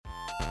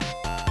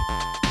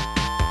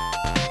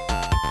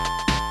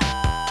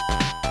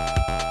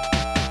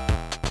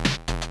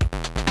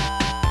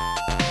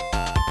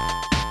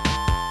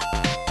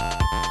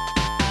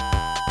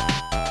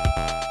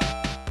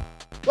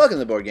Welcome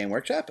to the Board Game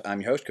Workshop.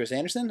 I'm your host, Chris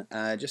Anderson.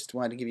 I just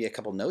wanted to give you a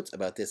couple notes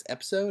about this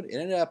episode. It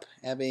ended up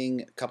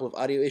having a couple of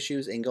audio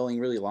issues and going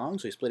really long,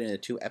 so we split it into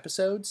 2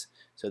 episodes.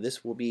 So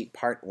this will be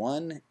part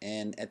 1,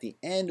 and at the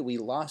end we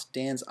lost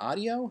Dan's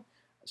audio.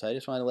 So I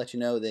just wanted to let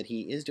you know that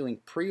he is doing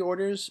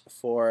pre-orders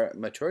for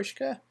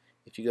Matryoshka.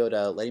 If you go to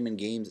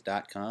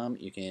lettymangames.com,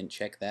 you can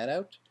check that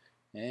out,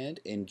 and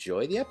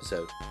enjoy the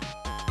episode.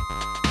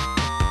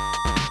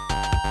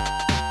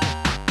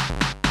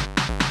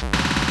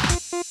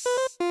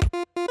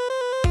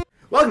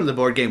 Welcome to the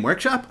Board Game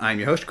Workshop. I'm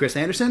your host, Chris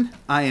Anderson.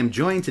 I am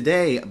joined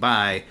today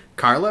by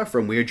Carla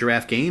from Weird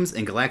Giraffe Games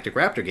and Galactic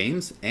Raptor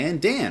Games, and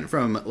Dan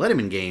from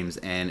Lettyman Games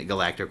and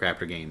Galactic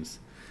Raptor Games,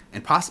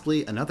 and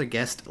possibly another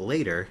guest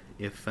later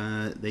if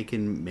they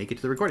can make it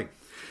to the recording.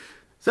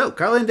 So,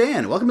 Carla and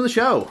Dan, welcome to the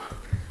show.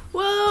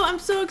 Whoa, I'm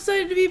so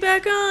excited to be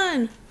back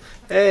on.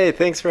 Hey,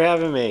 thanks for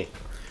having me.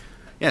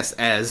 Yes,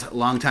 as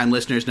longtime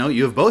listeners know,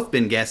 you have both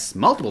been guests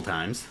multiple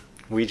times.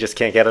 We just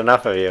can't get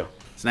enough of you.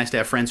 It's nice to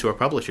have friends who are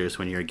publishers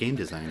when you're a game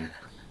designer.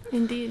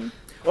 Indeed.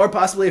 Or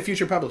possibly a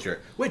future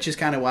publisher, which is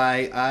kind of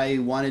why I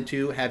wanted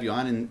to have you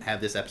on and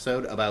have this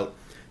episode about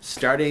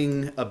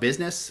starting a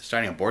business,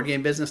 starting a board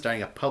game business,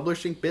 starting a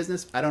publishing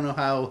business. I don't know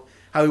how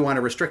we want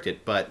to restrict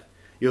it, but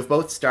you have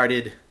both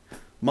started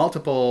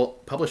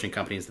multiple publishing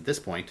companies at this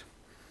point.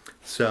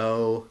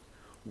 So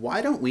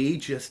why don't we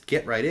just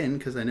get right in,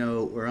 because I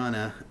know we're on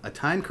a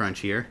time crunch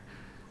here.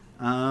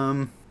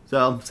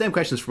 So, same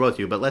questions for both of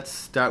you, but let's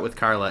start with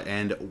Carla.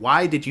 And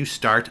why did you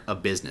start a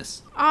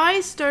business?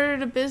 I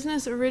started a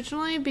business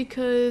originally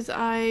because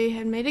I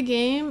had made a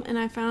game and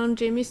I found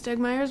Jamie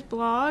Stegmaier's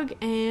blog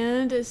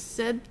and it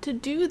said to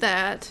do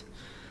that.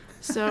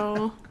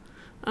 So,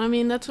 I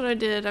mean, that's what I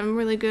did. I'm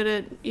really good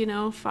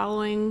at,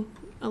 following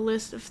a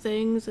list of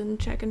things and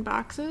checking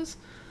boxes.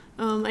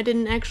 I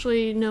didn't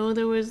actually know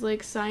there was,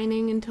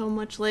 signing until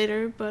much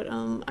later, but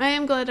I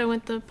am glad I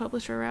went the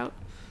publisher route.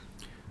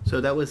 So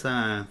that was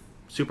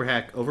Super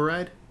Hack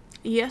Override?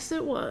 Yes,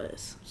 it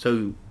was.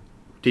 So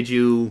did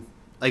you,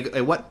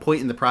 at what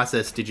point in the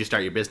process did you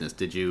start your business?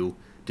 Did you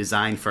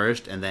design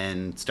first and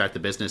then start the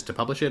business to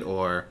publish it,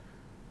 or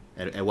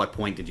at what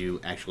point did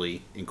you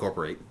actually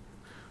incorporate?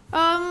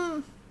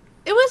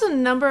 It was a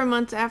number of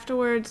months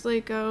afterwards,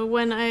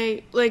 when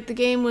the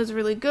game was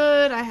really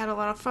good, I had a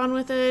lot of fun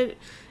with it.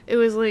 It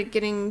was,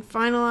 getting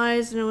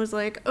finalized, and it was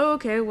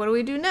okay, what do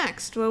we do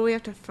next? Well, we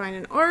have to find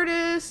an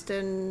artist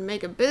and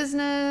make a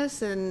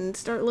business and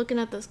start looking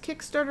at this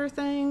Kickstarter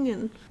thing.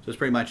 And so it's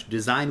pretty much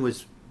design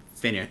was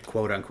finished,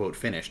 quote-unquote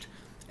finished,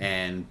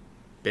 and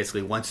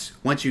basically once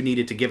you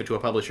needed to give it to a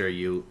publisher,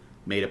 you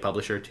made a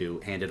publisher to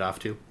hand it off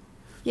to?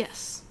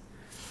 Yes.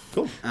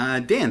 Cool.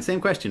 Dan,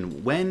 same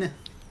question.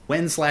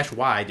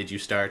 When/why did you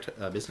start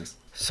a business?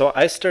 So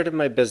I started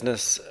my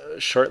business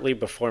shortly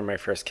before my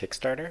first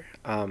Kickstarter.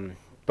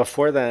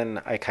 Before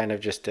then, I kind of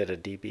just did a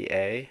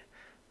DBA.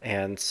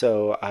 And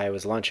so I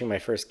was launching my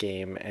first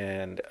game,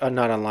 and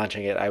not on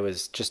launching it, I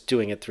was just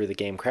doing it through the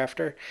Game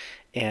Crafter.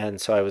 And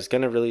so I was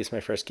going to release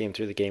my first game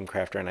through the Game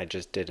Crafter, and I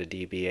just did a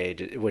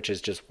DBA, which is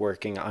just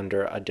working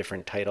under a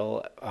different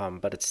title,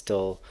 but it's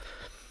still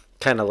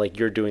kind of like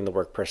you're doing the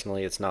work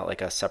personally. It's not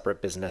like a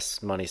separate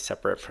business, money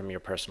separate from your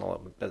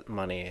personal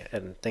money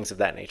and things of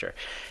that nature.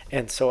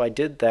 And so I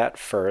did that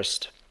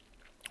first,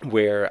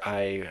 where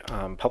I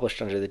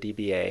published under the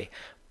DBA,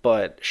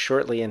 but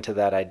shortly into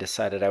that I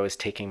decided I was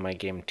taking my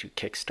game to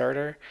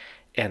Kickstarter,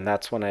 and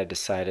that's when I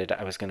decided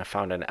I was going to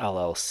found an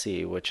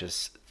LLC, which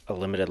is a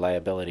limited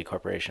liability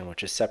corporation,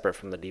 which is separate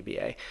from the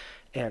DBA.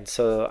 And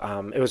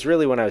so it was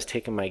really when I was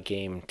taking my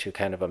game to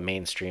kind of a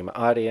mainstream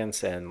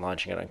audience and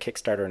launching it on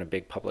Kickstarter in a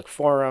big public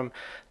forum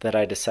that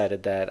I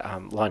decided that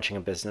launching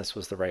a business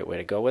was the right way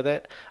to go with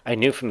it. I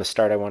knew from the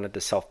start I wanted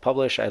to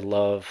self-publish. I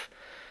love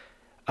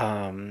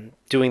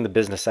doing the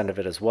business end of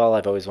it as well.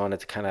 I've always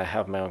wanted to kind of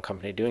have my own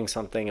company doing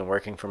something and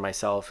working for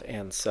myself.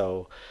 And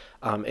so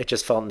it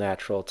just felt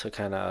natural to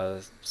kind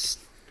of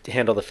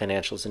handle the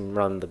financials and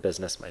run the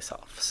business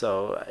myself.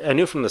 So I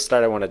knew from the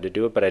start I wanted to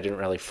do it, but I didn't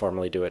really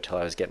formally do it till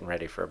I was getting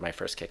ready for my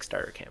first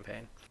Kickstarter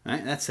campaign. All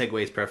right, that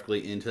segues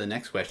perfectly into the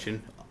next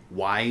question.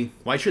 Why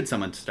should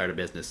someone start a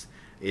business?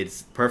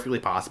 It's perfectly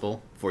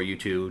possible for you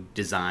to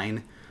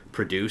design,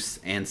 produce,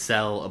 and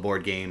sell a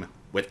board game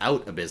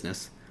without a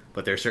business,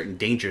 but there are certain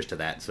dangers to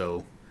that.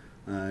 So,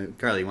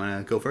 Carly, you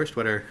want to go first?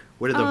 What are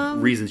the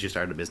reasons you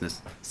started a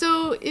business?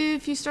 So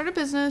if you start a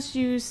business,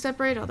 you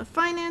separate all the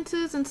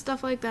finances and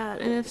stuff like that.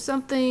 And if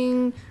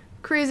something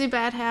crazy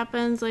bad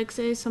happens, like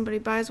say somebody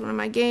buys one of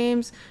my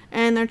games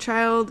and their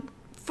child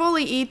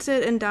fully eats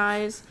it and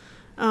dies,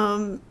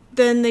 then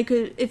they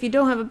could, if you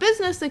don't have a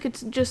business, they could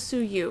just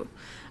sue you.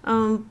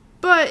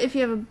 But if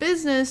you have a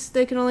business,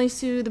 they can only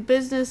sue the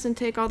business and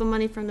take all the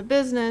money from the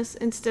business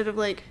instead of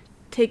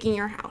taking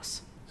your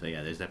house. So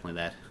yeah, there's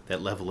definitely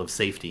that level of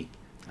safety.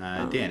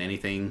 Dan,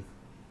 anything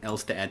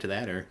else to add to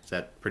that, or is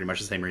that pretty much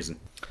the same reason?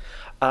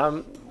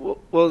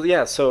 Well,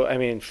 yeah. So, I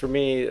mean, for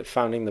me,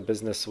 founding the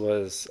business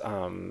was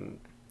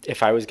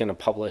if I was going to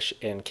publish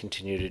and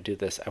continue to do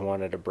this, I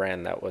wanted a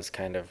brand that was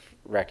kind of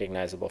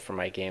recognizable for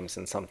my games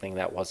and something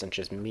that wasn't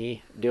just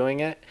me doing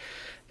it.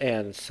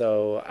 And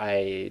so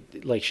I,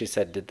 like she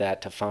said, did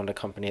that to found a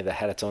company that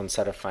had its own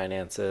set of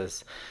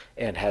finances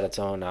and had its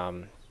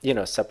own,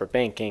 separate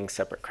banking,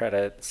 separate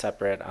credit,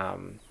 separate,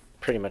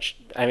 pretty much,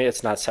 I mean,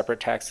 it's not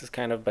separate taxes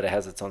kind of, but it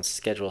has its own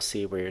Schedule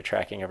C where you're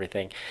tracking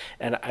everything.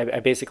 And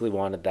I basically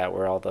wanted that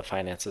where all the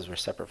finances were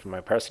separate from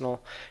my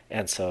personal.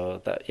 And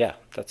so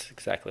that's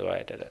exactly why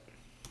I did it.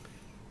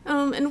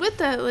 And with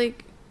that,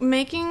 like,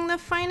 making the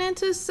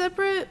finances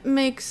separate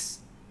makes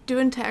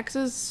doing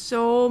taxes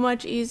so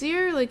much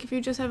easier. Like, if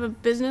you just have a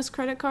business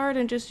credit card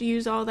and just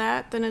use all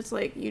that, then it's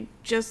like you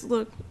just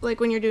look, like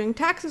when you're doing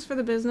taxes for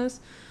the business,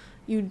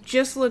 you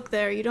just look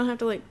there. You don't have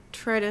to, like,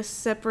 try to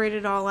separate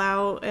it all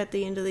out at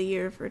the end of the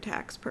year for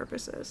tax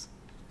purposes.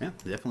 Yeah,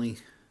 definitely.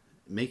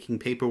 Making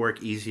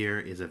paperwork easier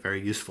is a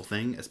very useful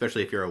thing,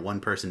 especially if you're a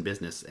one-person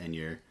business and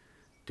you're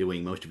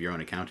doing most of your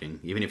own accounting.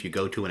 Even if you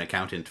go to an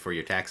accountant for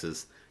your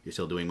taxes, you're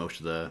still doing most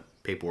of the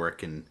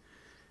paperwork and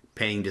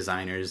paying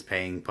designers,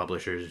 paying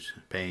publishers,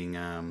 paying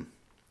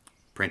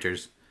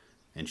printers,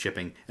 and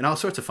shipping, and all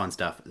sorts of fun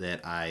stuff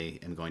that I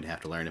am going to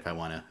have to learn if I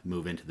want to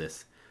move into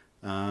this.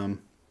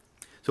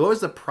 So what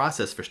was the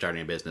process for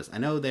starting a business? I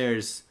know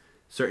there's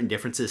certain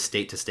differences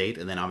state to state,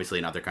 and then obviously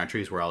in other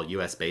countries we're all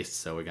US based,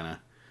 so we're going to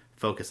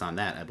focus on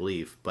that, I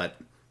believe. But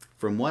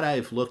from what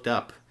I've looked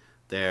up,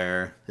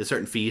 there's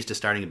certain fees to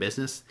starting a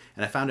business,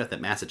 and I found out that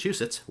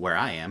Massachusetts, where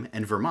I am,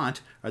 and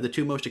Vermont are the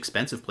two most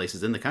expensive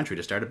places in the country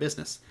to start a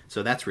business.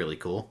 So that's really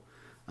cool.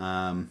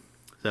 So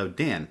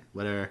Dan,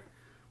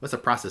 what's the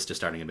process to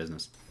starting a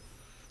business?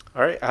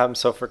 All right.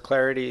 So for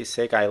clarity's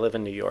sake, I live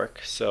in New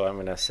York, so I'm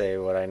going to say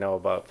what I know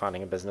about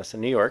founding a business in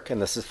New York, and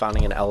this is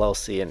founding an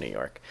LLC in New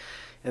York.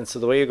 And so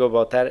the way you go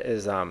about that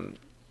is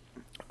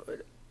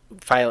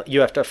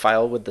you have to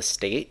file with the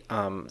state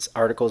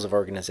articles of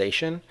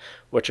organization,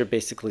 which are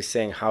basically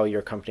saying how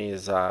your company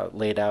is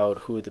laid out,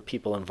 who the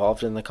people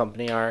involved in the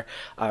company are.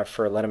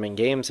 For Letterman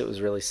Games, it was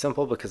really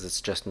simple because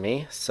it's just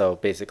me. So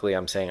basically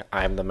I'm saying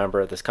I'm the member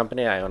of this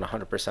company, I own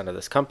 100% of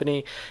this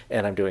company,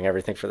 and I'm doing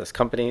everything for this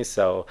company.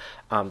 So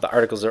the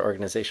articles of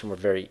organization were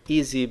very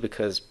easy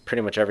because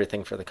pretty much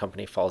everything for the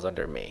company falls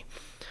under me.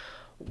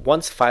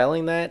 Once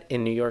filing that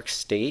in New York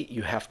State,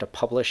 you have to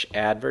publish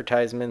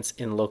advertisements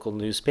in local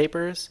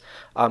newspapers.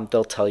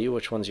 They'll tell you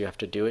which ones you have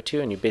to do it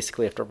to, and you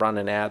basically have to run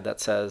an ad that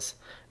says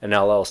an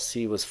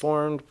LLC was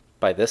formed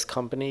by this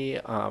company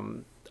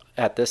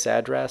at this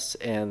address,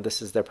 and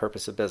this is their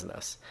purpose of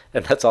business.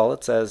 And that's all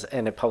it says,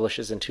 and it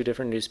publishes in 2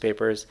 different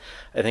newspapers.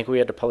 I think we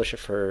had to publish it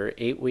for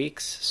 8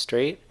 weeks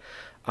straight.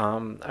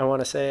 I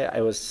want to say,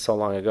 I was so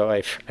long ago,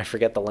 I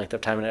forget the length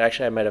of time, and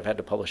actually I might have had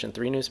to publish in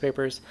 3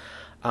 newspapers.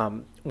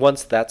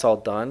 Once that's all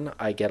done,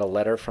 I get a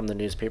letter from the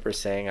newspaper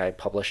saying I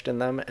published in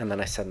them, and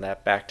then I send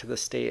that back to the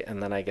state,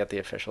 and then I get the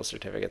official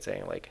certificate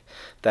saying like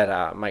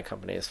that my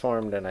company is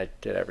formed and I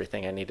did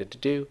everything I needed to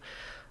do.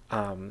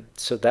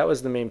 So that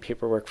was the main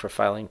paperwork for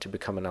filing to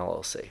become an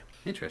LLC.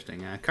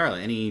 Interesting. Carla,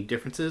 any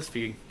differences?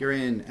 You're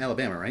in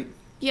Alabama, right?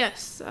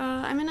 Yes,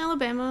 I'm in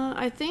Alabama.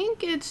 I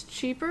think it's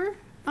cheaper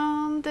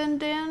than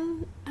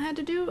Dan had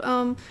to do.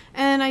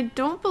 And I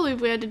don't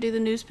believe we had to do the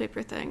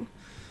newspaper thing.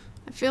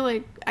 I feel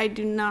like I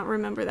do not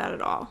remember that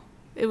at all.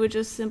 It was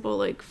just simple,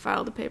 like,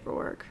 file the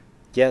paperwork.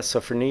 Yeah,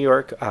 so for New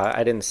York,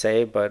 I didn't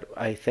say, but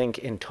I think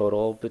in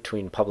total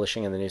between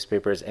publishing in the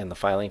newspapers and the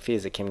filing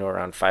fees, it came to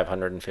around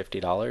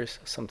 $550,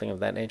 something of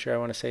that nature, I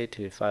want to say,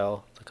 to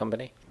file the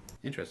company.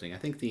 Interesting. I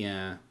think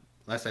the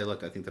last I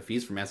looked, I think the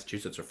fees for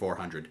Massachusetts are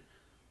 $400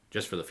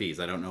 just for the fees.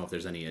 I don't know if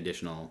there's any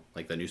additional,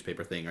 like the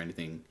newspaper thing or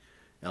anything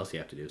else you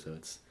have to do. So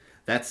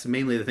that's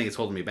mainly the thing that's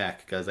holding me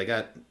back, because I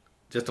got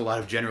just a lot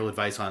of general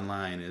advice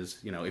online is,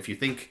 if you're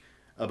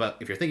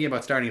thinking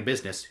about starting a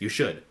business, you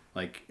should.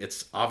 Like,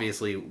 it's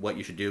obviously what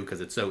you should do because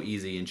it's so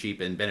easy and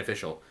cheap and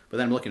beneficial. But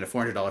then I'm looking at a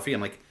 $400 fee.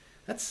 I'm like,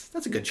 that's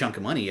a good chunk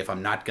of money if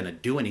I'm not going to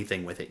do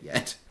anything with it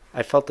yet.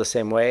 I felt the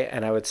same way,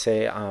 and I would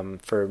say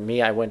for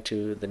me, I went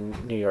to the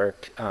New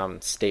York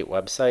state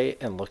website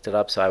and looked it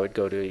up. So I would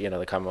go to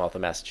the Commonwealth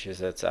of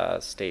Massachusetts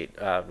state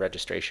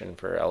registration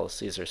for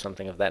LLCs or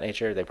something of that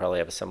nature. They probably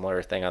have a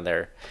similar thing on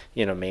their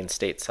main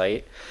state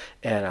site,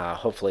 and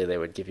hopefully they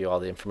would give you all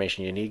the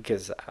information you need.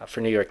 Because for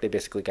New York, they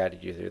basically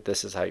guided you through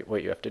this is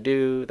what you have to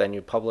do. Then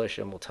you publish,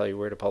 and we'll tell you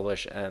where to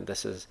publish, and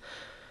this is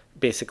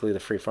basically the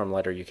free-form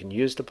letter you can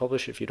use to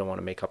publish if you don't want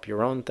to make up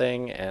your own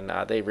thing, and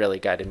they really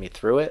guided me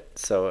through it.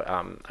 So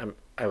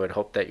I would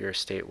hope that your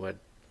state would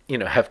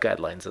have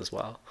guidelines as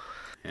well.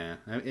 Yeah,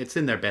 it's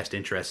in their best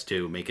interest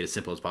to make it as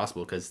simple as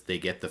possible because they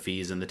get the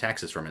fees and the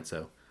taxes from it,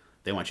 so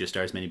they want you to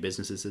start as many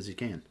businesses as you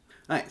can.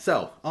 All right,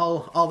 so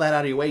all that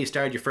out of your way, you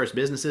started your first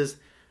businesses,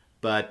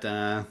 but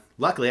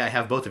luckily I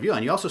have both of you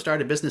on. You also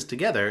started a business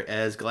together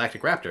as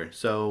Galactic Raptor,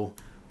 so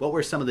what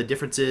were some of the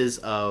differences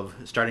of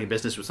starting a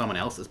business with someone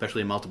else,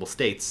 especially in multiple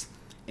states,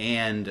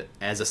 and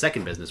as a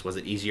second business? Was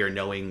it easier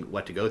knowing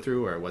what to go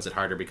through, or was it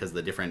harder because of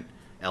the different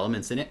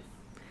elements in it?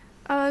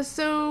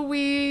 So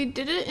we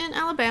did it in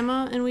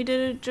Alabama, and we did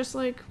it just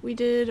like we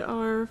did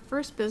our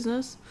first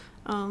business.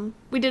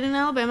 We did in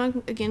Alabama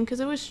again because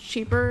it was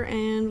cheaper,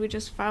 and we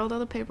just filed all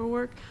the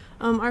paperwork.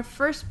 Our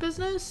first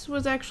business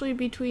was actually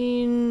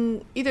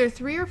between either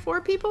 3 or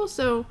 4 people,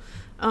 so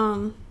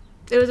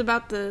it was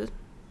about the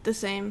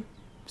same,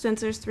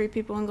 since there's 3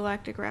 people in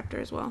Galactic Raptor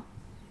as well.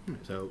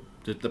 So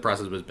the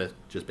process was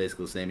just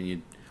basically the same, and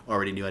you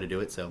already knew how to do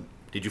it. So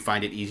did you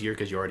find it easier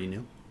because you already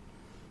knew?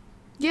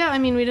 Yeah, I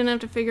mean, we didn't have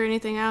to figure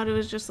anything out. It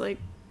was just like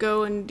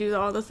go and do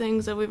all the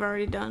things that we've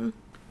already done.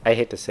 I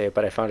hate to say it,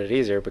 but I found it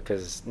easier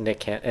because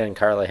Nick and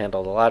Carla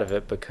handled a lot of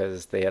it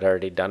because they had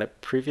already done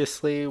it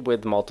previously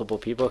with multiple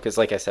people. Because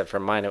like I said, for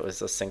mine, it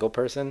was a single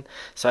person.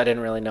 So I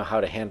didn't really know how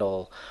to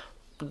handle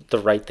the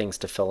right things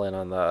to fill in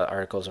on the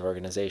articles of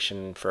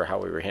organization for how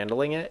we were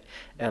handling it.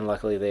 And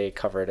luckily they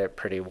covered it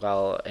pretty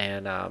well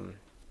and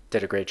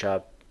did a great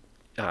job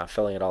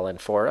filling it all in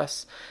for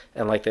us.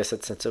 And like they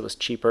said, since it was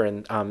cheaper,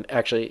 and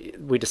actually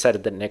we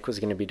decided that Nick was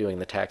going to be doing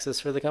the taxes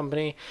for the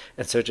company,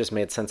 and so it just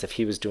made sense if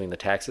he was doing the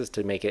taxes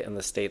to make it in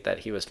the state that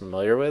he was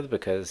familiar with,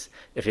 because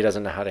if he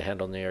doesn't know how to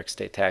handle New York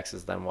State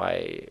taxes, then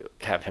why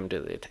have him do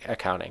the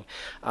accounting?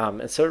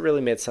 And so it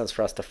really made sense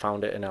for us to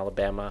found it in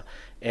Alabama.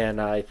 And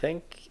I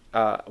think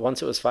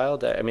once it was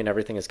filed, I mean,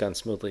 everything has gone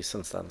smoothly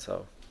since then,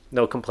 so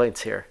no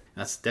complaints here.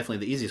 That's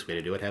definitely the easiest way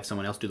to do it, have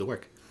someone else do the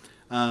work.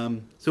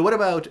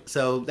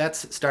 So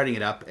that's starting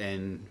it up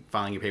and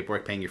filing your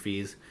paperwork, paying your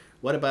fees.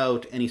 What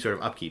about any sort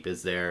of upkeep?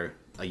 Is there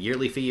a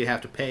yearly fee you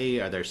have to pay?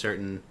 Are there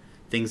certain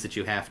things that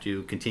you have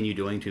to continue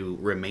doing to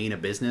remain a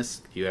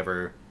business? Do you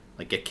ever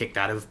get kicked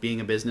out of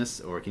being a business,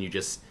 or can you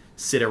just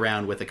sit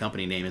around with a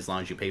company name as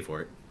long as you pay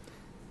for it?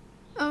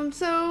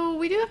 So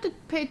we do have to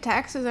pay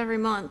taxes every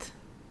month,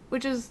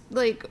 which is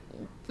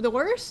the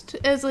worst.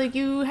 Is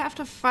you have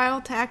to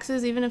file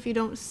taxes even if you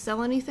don't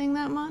sell anything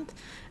that month,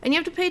 and you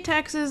have to pay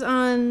taxes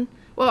on.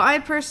 Well, I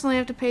personally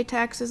have to pay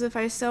taxes if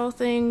I sell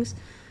things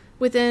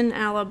within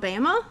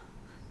Alabama.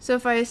 So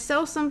if I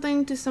sell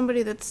something to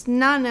somebody that's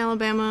not in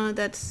Alabama,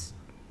 that's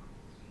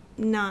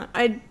not.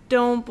 I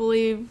don't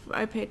believe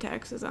I pay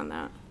taxes on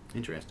that.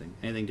 Interesting.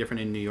 Anything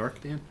different in New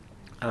York, Dan?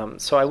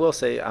 So I will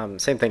say,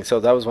 same thing. So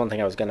that was one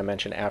thing I was going to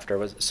mention after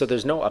was, so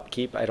there's no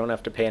upkeep. I don't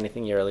have to pay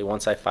anything yearly.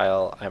 Once I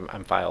file,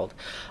 I'm filed.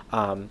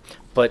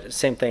 But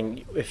same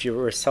thing, if you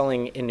were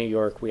selling in New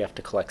York, we have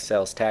to collect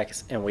sales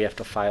tax, and we have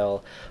to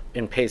file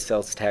and pay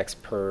sales tax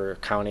per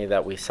county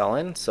that we sell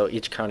in. So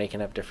each county can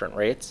have different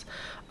rates.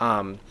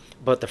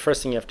 But the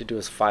first thing you have to do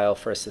is file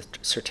for a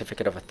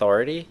certificate of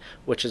authority,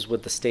 which is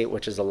with the state,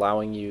 which is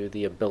allowing you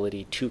the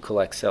ability to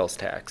collect sales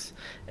tax.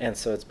 And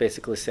so it's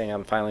basically saying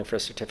I'm filing for a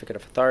certificate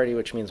of authority,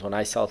 which means when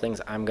I sell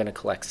things, I'm going to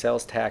collect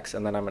sales tax,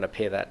 and then I'm going to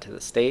pay that to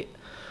the state.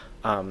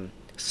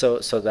 So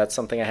that's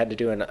something I had to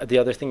do. And the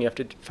other thing you have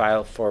to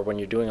file for when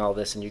you're doing all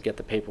this and you get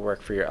the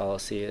paperwork for your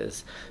LLC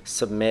is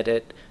submit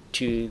it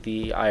to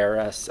the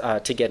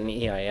IRS to get an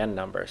EIN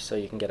number. So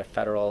you can get a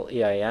federal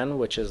EIN,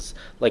 which is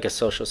like a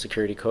social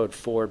security code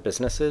for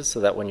businesses, so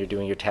that when you're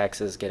doing your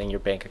taxes, getting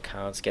your bank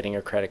accounts, getting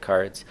your credit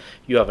cards,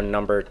 you have a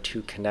number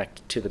to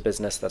connect to the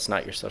business that's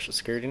not your social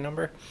security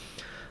number.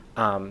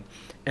 And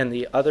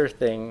the other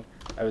thing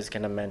I was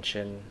going to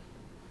mention,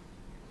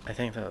 I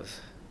think that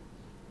was...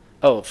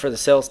 Oh, for the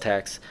sales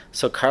tax.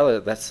 So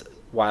Carla, that's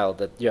wild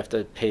that you have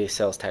to pay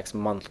sales tax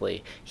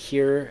monthly.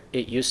 Here,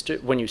 it used to,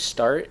 when you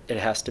start, it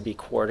has to be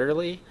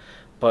quarterly,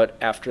 but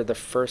after the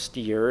first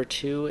year or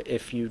two,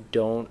 if you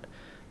don't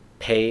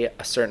pay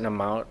a certain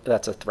amount,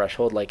 that's a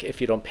threshold. Like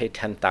if you don't pay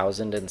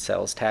 $10,000 in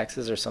sales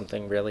taxes or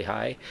something really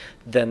high,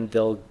 then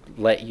they'll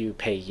let you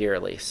pay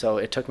yearly. So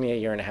it took me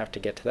 1.5 years to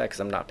get to that because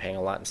I'm not paying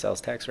a lot in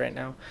sales tax right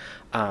now.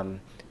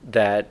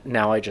 That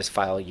now I just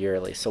file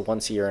yearly. So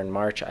once a year in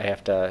March, I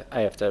have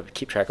to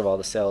keep track of all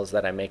the sales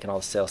that I make and all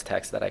the sales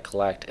tax that I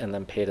collect, and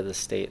then pay to the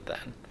state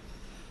then.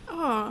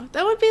 Oh,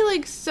 that would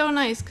be so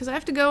nice, because I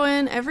have to go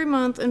in every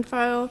month and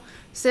file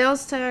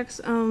sales tax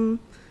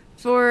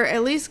for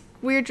at least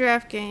Weird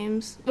Draft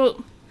games.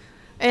 Well,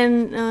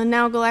 and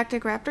now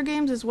Galactic Raptor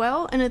games as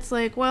well. And it's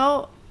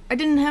well, I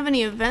didn't have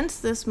any events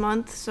this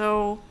month,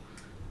 so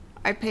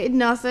I paid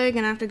nothing,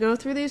 and I have to go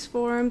through these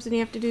forms, and you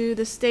have to do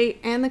the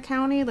state and the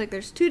county.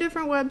 There's 2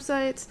 different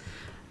websites.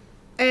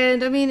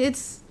 And, I mean, it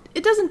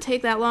doesn't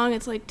take that long.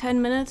 It's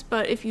 10 minutes,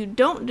 but if you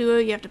don't do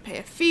it, you have to pay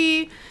a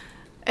fee.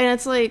 And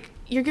it's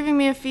you're giving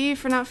me a fee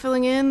for not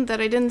filling in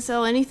that I didn't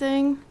sell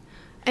anything.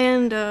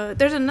 And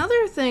there's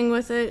another thing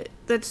with it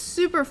that's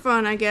super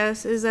fun, I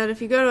guess, is that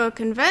if you go to a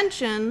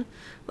convention,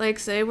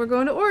 say we're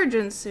going to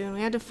Origins soon,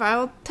 we had to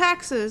file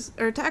taxes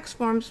or tax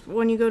forms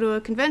when you go to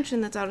a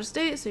convention that's out of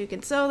state so you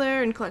can sell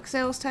there and collect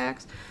sales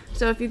tax.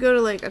 So if you go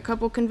to a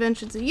couple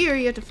conventions a year,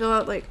 you have to fill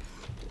out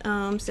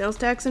sales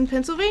tax in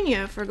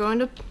Pennsylvania for going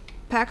to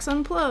PAX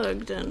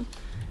Unplugged. And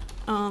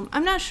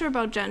I'm not sure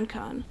about Gen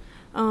Con.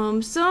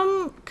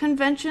 Some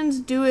conventions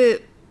do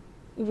it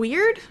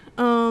weird,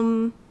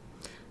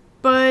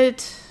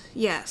 but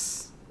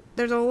yes,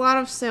 there's a lot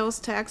of sales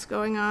tax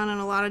going on in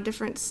a lot of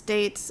different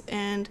states,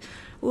 and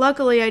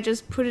luckily I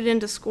just put it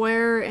into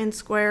Square, and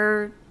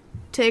Square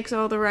takes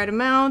all the right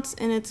amounts,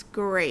 and it's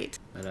great.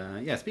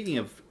 But speaking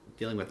of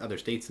dealing with other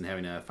states and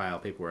having to file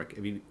paperwork.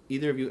 Have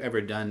either of you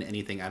ever done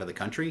anything out of the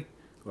country,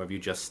 or have you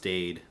just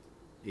stayed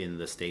in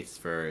the states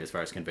for as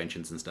far as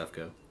conventions and stuff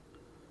go?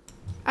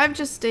 I've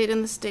just stayed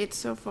in the States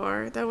so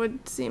far. That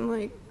would seem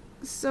like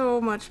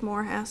so much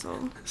more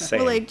hassle.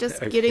 Same. But, like,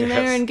 just getting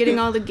there Yes. and getting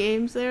all the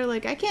games there.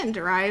 Like, I can't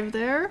drive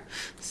there,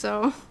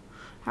 so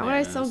how would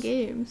I sell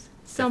games?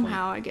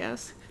 Somehow, I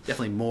guess.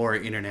 Definitely more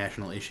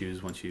international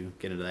issues once you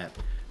get into that.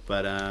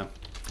 But,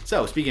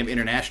 so speaking of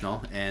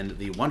international and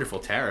the wonderful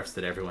tariffs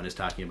that everyone is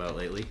talking about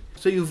lately,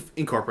 so you've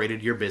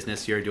incorporated your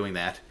business, you're doing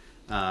that.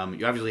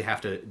 You obviously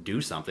have to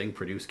do something,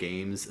 produce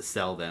games,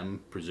 sell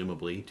them,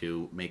 presumably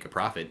to make a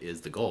profit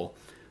is the goal.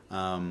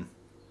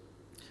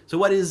 So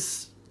what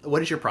is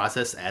your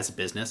process as a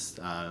business,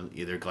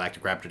 either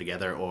Galactic Raptor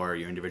together or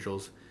your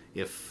individuals?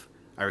 If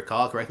I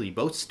recall correctly, you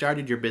both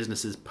started your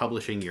businesses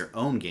publishing your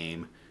own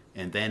game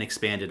and then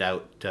expanded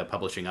out to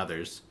publishing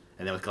others.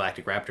 And then with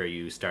Galactic Raptor,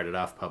 you started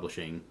off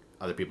publishing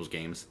other people's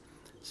games.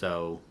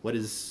 So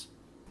what's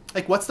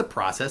the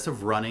process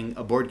of running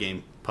a board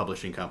game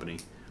publishing company?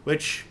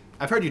 Which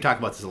I've heard you talk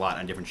about this a lot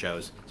on different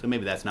shows, so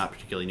maybe that's not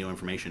particularly new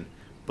information.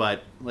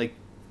 But, like,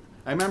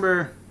 I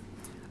remember,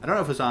 I don't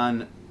know if it was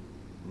on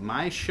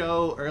my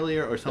show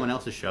earlier or someone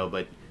else's show,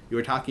 but you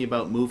were talking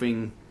about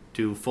moving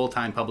to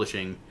full-time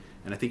publishing,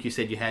 and I think you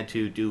said you had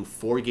to do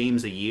 4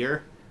 games a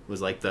year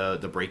was like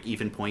the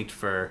break-even point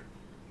for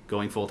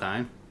going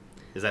full-time.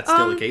 Is that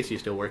still the case? Are you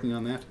still working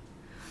on that?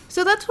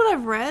 So that's what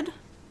I've read.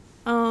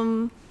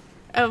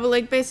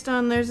 Like, based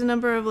on, there's a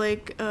number of,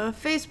 like,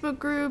 Facebook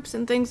groups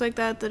and things like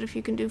that if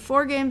you can do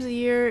 4 games a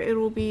year, it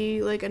will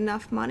be, like,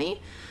 enough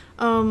money.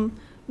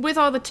 With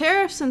all the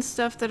tariffs and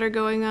stuff that are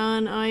going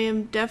on, I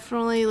am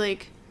definitely,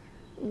 like,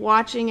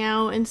 watching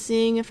out and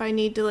seeing if I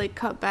need to, like,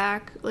 cut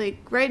back. Like,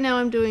 right now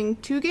I'm doing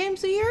 2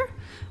 games a year.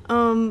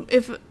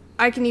 If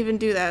I can even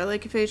do that.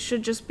 Like, if it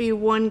should just be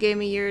 1 game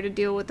a year to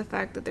deal with the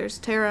fact that there's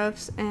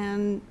tariffs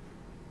and,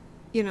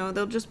 you know,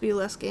 there'll just be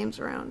less games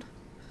around.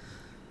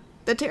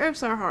 The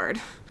tariffs are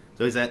hard.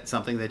 So is that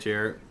something that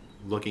you're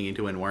looking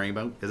into and worrying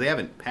about? Because they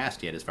haven't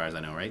passed yet, as far as I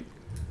know, right?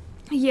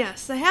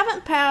 Yes, they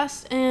haven't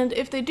passed, and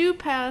if they do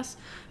pass,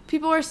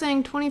 people are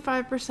saying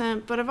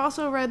 25%, but I've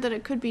also read that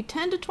it could be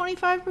 10 to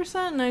 25%,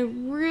 and I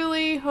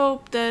really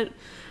hope that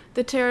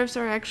the tariffs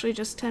are actually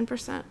just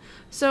 10%.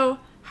 So,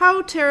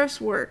 how tariffs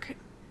work?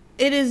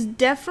 It is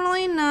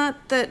definitely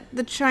not that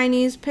the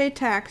Chinese pay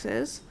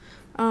taxes.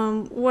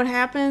 What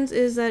happens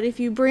is that if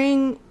you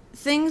bring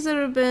things that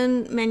have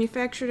been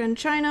manufactured in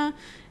China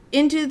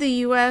into the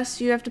U.S.,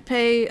 you have to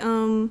pay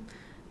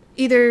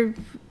either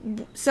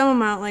some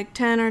amount, like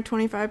 10 or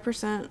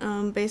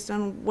 25%, based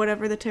on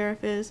whatever the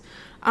tariff is,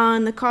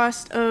 on the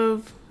cost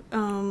of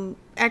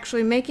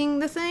actually making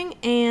the thing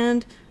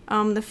and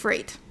the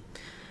freight.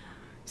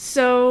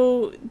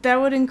 So that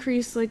would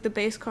increase, like, the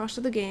base cost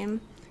of the game.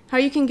 How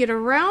you can get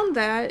around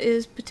that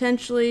is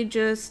potentially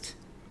just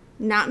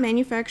not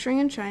manufacturing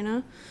in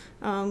China,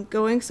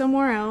 going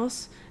somewhere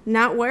else,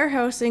 not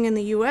warehousing in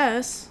the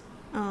U.S.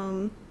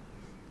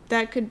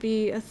 That could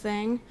be a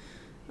thing.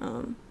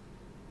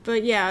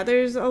 But yeah,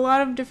 there's a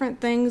lot of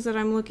different things that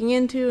I'm looking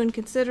into and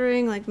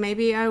considering. Like,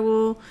 maybe I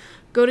will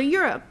go to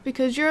Europe,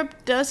 because Europe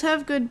does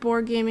have good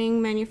board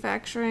gaming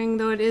manufacturing,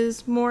 though it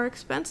is more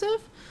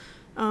expensive.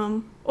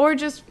 Or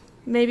just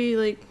maybe,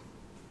 like,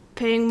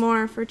 paying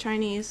more for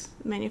Chinese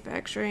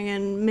manufacturing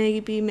and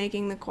maybe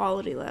making the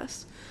quality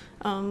less.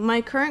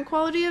 My current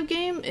quality of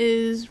game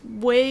is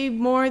way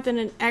more than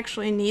it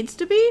actually needs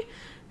to be.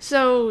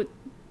 So,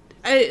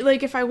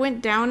 if I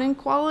went down in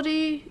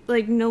quality,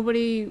 like,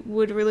 nobody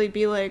would really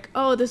be like,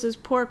 oh, this is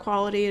poor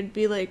quality. It'd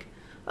be like,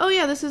 oh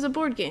yeah, this is a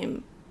board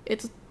game.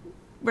 It's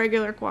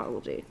regular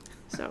quality.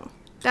 So,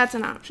 that's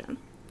an option.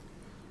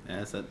 Yeah,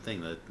 that's the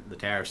thing. The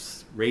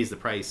tariffs raise the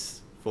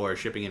price for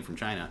shipping in from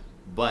China,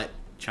 but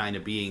China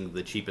being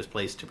the cheapest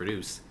place to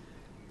produce,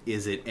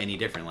 is it any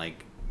different?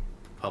 Like,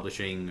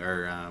 publishing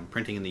or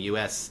printing in the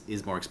U.S.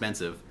 is more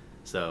expensive,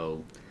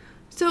 so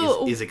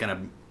is it going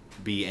to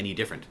be any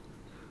different?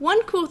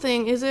 One cool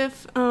thing is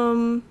if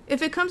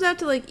it comes out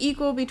to, like,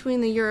 equal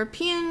between the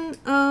European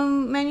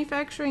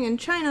manufacturing and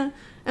China,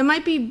 it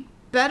might be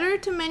better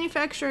to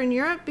manufacture in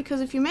Europe, because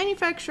if you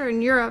manufacture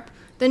in Europe,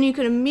 then you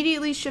can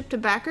immediately ship to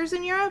backers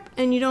in Europe,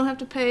 and you don't have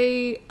to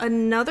pay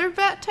another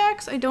VAT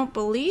tax, I don't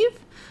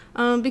believe,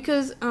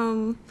 because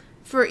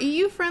for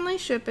EU-friendly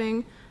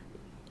shipping,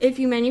 if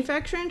you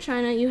manufacture in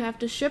China, you have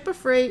to ship a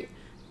freight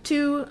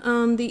to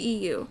the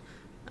EU.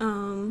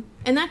 And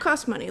that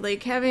costs money.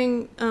 Like,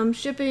 having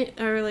shipping,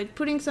 or like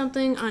putting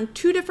something on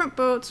 2 different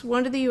boats,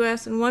 one to the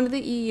US and one to the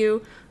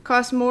EU,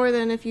 costs more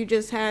than if you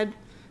just had,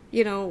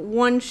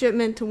 1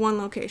 shipment to 1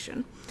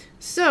 location.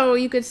 So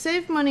you could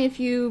save money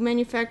if you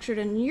manufactured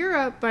in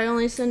Europe by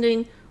only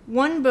sending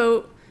 1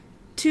 boat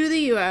to the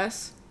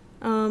US.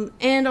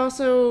 And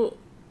also,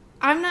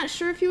 I'm not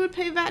sure if you would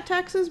pay VAT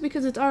taxes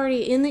because it's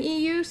already in the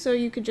EU, so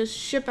you could just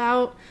ship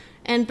out,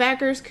 and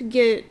backers could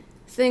get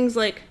things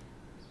like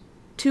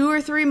 2 or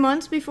 3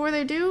 months before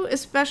they do,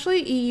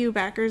 especially EU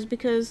backers,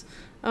 because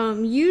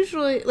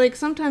usually, like,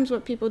 sometimes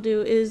what people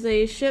do is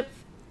they ship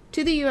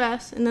to the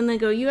U.S. and then they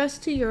go U.S.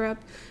 to Europe,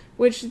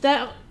 which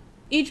that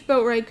each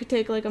boat ride could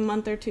take like a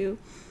month or two.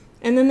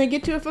 And then they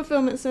get to a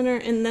fulfillment center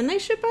and then they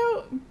ship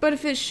out. But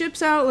if it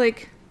ships out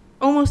like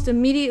almost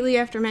immediately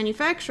after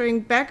manufacturing,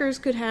 backers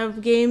could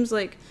have games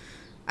like,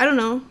 I don't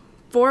know,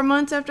 4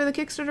 months after the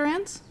Kickstarter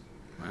ends.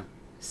 Wow.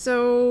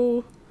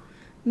 So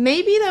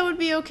maybe that would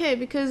be okay,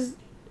 because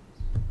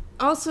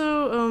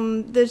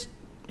also the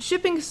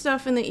shipping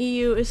stuff in the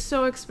EU is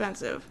so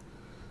expensive.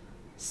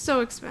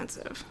 So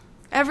expensive.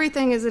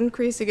 Everything is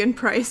increasing in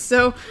price.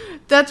 So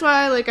that's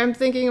why like I'm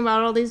thinking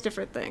about all these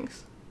different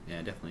things.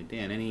 Yeah, definitely.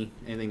 Dan,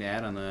 anything to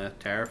add on the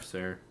tariffs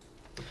or?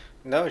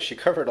 No, she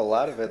covered a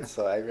lot of it,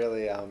 so I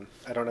really I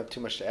don't have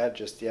too much to add.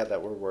 Just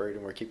that we're worried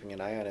and we're keeping an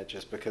eye on it,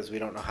 just because we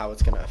don't know how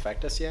it's going to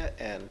affect us yet,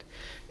 and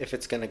if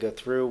it's going to go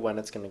through, when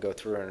it's going to go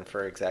through, and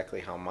for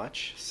exactly how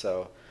much.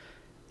 So,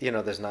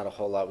 there's not a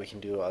whole lot we can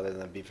do other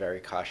than be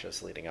very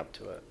cautious leading up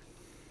to it.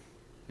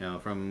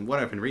 From what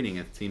I've been reading,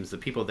 it seems the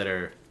people that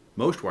are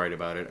most worried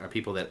about it are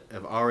people that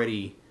have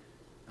already,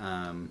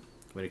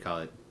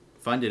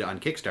 funded on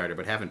Kickstarter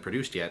but haven't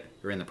produced yet,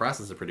 or in the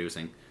process of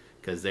producing,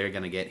 because they're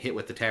going to get hit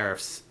with the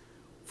tariffs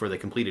for the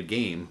completed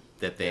game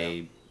that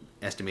they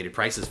estimated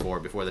prices for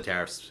before the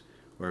tariffs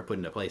were put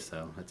into place.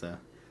 So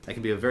that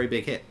can be a very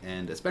big hit,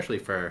 and especially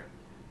for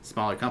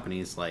smaller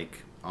companies like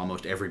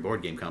almost every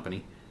board game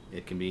company,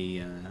 it can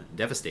be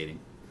devastating.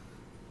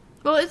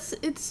 Well,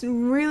 it's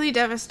really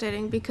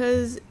devastating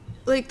because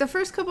like the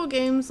first couple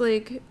games,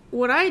 like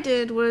what I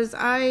did was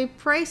I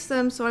priced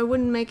them so I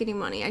wouldn't make any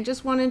money. I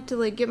just wanted to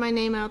like get my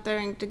name out there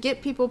and to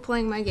get people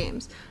playing my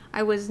games.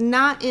 I was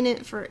not in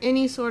it for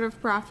any sort of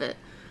profit.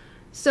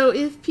 So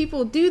if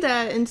people do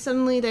that and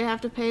suddenly they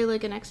have to pay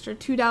like an extra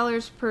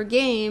 $2 per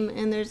game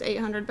and there's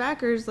 800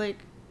 backers, like,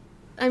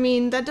 I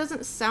mean, that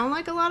doesn't sound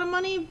like a lot of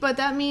money, but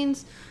that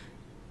means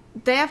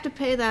they have to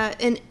pay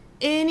that, and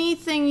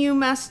anything you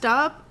messed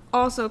up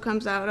also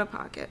comes out of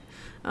pocket.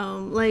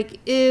 Like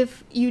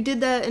if you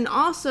did that and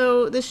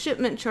also the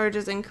shipment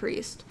charges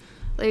increased.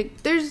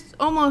 Like there's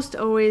almost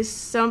always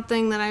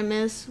something that I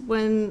miss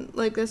when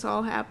like this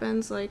all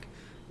happens. Like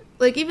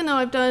even though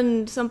I've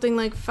done something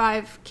like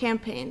 5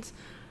 campaigns,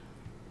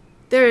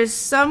 there is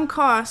some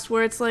cost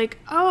where it's like,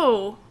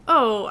 oh,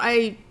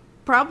 I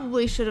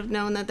probably should have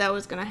known that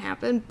was going to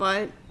happen,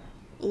 but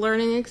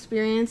learning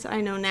experience, I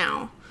know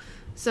now.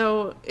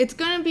 So it's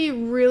going to be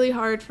really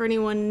hard for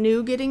anyone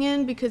new getting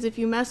in, because if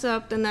you mess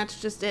up, then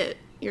that's just it.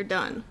 You're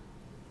done.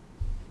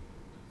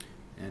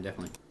 Yeah,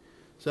 definitely.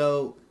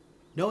 So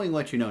knowing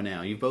what you know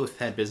now, you've both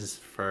had business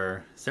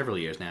for several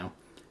years now.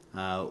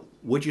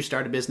 Would you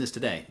start a business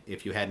today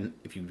if you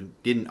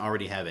didn't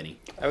already have any?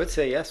 I would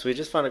say yes. We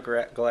just found a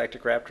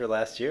Galactic Raptor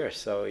last year,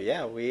 so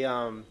yeah, we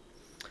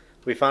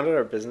founded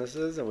our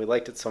businesses and we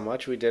liked it so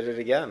much we did it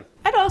again.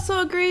 I'd also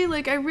agree.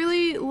 Like I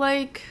really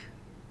like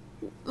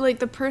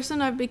the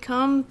person I've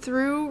become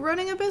through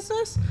running a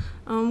business.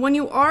 When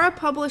you are a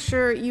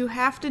publisher, you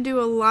have to do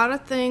a lot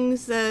of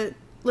things that,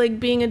 like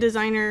being a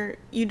designer,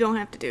 you don't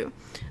have to do.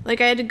 Like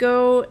I had to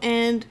go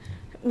and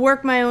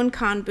work my own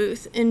con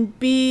booth and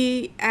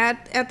be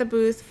at the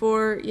booth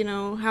for,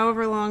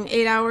 however long,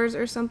 8 hours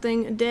or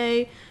something a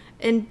day,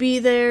 and be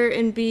there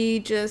and be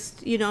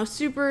just,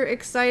 super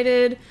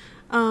excited.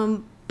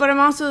 But I'm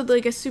also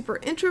like a super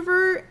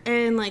introvert,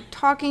 and like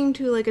talking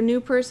to like a new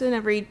person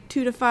every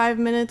 2 to 5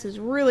 minutes is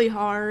really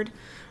hard.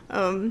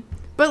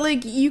 But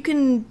like you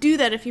can do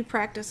that if you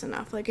practice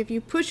enough. Like if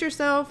you push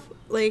yourself,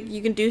 like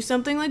you can do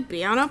something like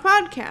be on a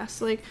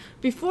podcast. Like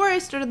before I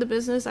started the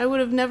business, I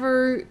would have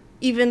never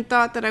even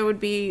thought that I would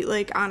be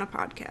like on a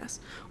podcast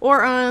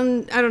or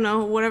on, I don't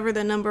know, whatever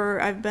the number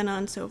I've been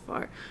on so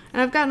far.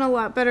 And I've gotten a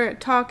lot better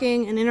at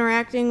talking and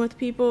interacting with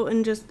people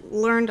and just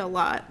learned a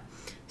lot.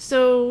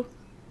 So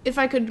if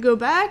I could go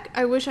back,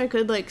 I wish I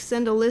could like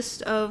send a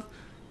list of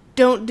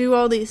don't do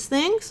all these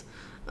things,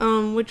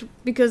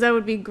 because that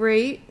would be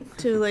great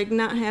to like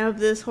not have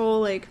this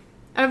whole like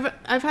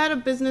I've had a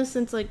business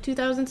since like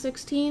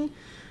 2016,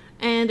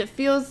 and it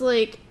feels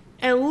like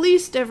at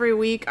least every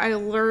week I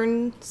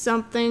learn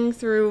something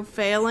through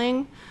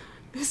failing.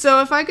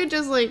 So if I could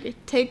just like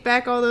take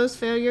back all those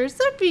failures,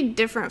 there'd be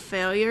different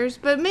failures,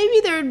 but maybe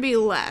there would be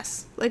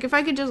less. Like if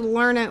I could just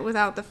learn it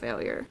without the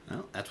failure.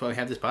 Well, that's why we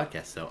have this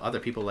podcast, so other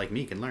people like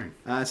me can learn.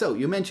 So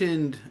you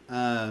mentioned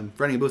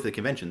running a booth at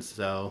conventions.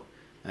 So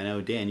I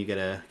know, Dan, you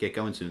gotta get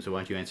going soon, so why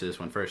don't you answer this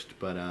one first?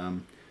 But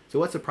so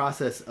what's the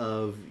process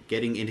of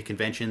getting into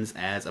conventions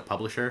as a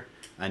publisher?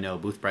 I know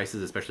booth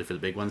prices, especially for the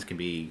big ones, can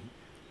be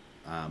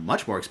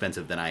much more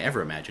expensive than I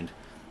ever imagined.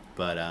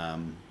 But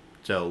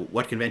so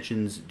what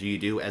conventions do you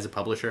do as a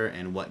publisher,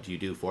 and what do you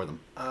do for them?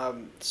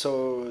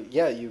 So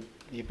yeah,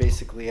 you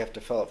basically have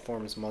to fill out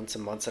forms months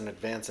and months in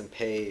advance and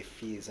pay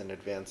fees in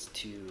advance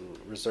to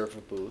reserve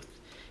a booth.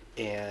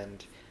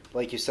 And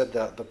like you said,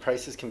 the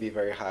prices can be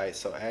very high,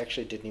 so I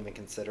actually didn't even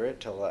consider it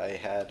till I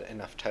had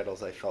enough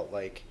titles I felt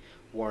like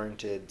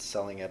warranted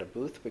selling at a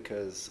booth,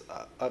 because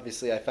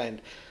obviously I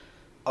find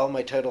all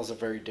my titles are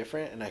very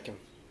different, and I can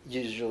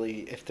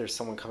usually, if there's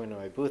someone coming to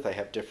my booth, I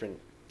have different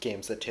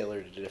games that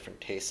tailor to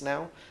different tastes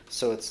now.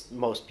 So it's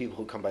most people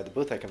who come by the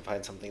booth, I can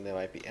find something they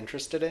might be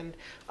interested in.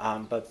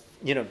 But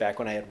back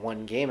when I had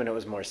one game and it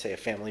was more, say, a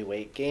family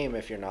weight game,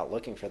 if you're not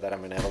looking for that, I'm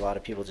going to have a lot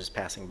of people just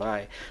passing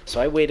by. So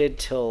I waited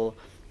till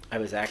I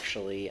was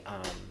actually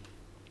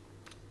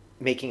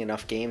making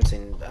enough games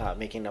and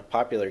making enough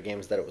popular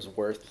games that it was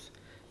worth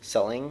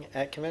selling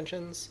at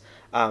conventions.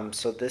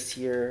 So this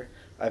year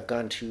I've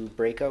gone to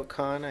Breakout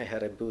Con. I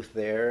had a booth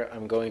there.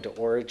 I'm going to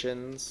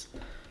Origins.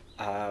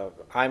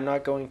 I'm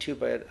not going to,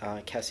 but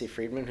Cassie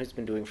Friedman, who's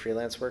been doing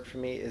freelance work for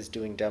me, is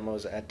doing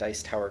demos at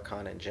Dice Tower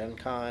Con and Gen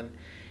Con.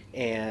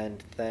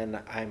 And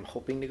then I'm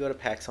hoping to go to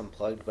PAX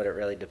Unplugged, but it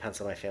really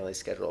depends on my family's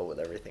schedule with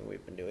everything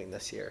we've been doing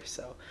this year.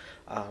 So,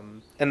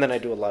 and then I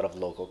do a lot of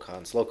local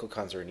cons. Local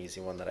cons are an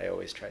easy one that I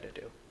always try to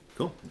do.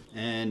 Cool.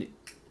 And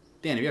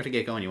Dan, if you have to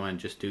get going, you want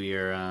to just do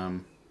your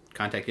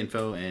contact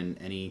info and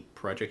any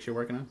projects you're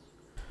working on?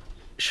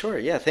 Sure,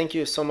 yeah, thank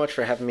you so much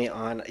for having me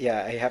on.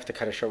 Yeah, I have to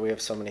cut it short. We have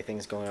so many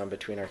things going on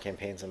between our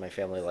campaigns and my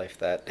family life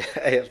that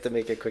I have to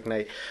make a quick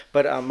night.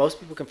 But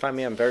most people can find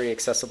me. I'm very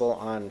accessible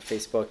on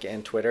Facebook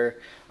and Twitter.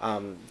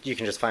 You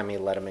can just find me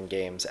Letterman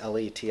Games,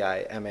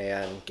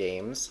 Letiman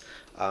Games.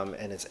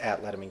 And it's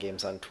at Letterman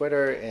Games on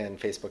Twitter and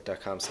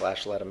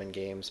Facebook.com/Letterman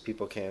Games.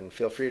 People can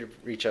feel free to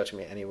reach out to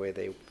me any way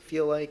they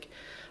feel like.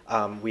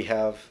 We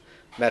have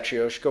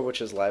Matryoshka, which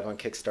is live on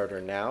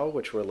Kickstarter now,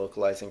 which we're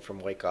localizing from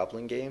White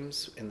Goblin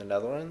Games in the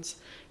Netherlands.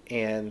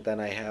 And then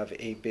I have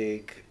a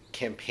big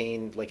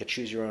campaign, like a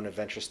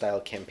choose-your-own-adventure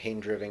style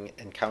campaign-driven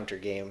encounter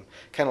game,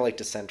 kind of like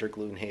Descent or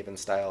Gloomhaven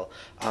style,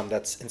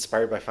 that's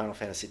inspired by Final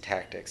Fantasy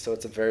Tactics. So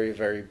it's a very,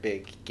 very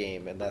big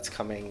game, and that's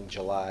coming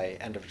July,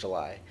 end of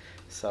July.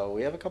 So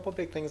we have a couple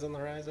big things on the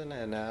horizon,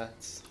 and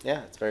it's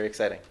very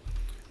exciting.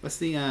 What's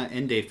the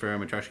end date for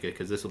Matryoshka?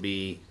 Because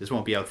this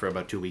won't be out for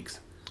about 2 weeks.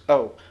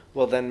 Oh,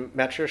 well then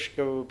Matryoshka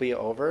will be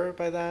over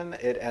by then.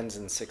 It ends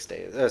in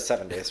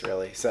 7 days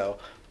really. So,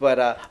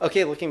 but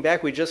okay, looking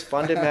back, we just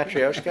funded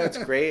Matryoshka. It's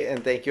great,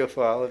 and thank you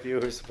for all of you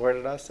who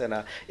supported us.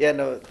 And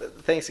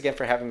thanks again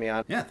for having me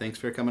on. Yeah, thanks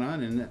for coming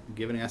on and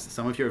giving us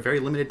some of your very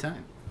limited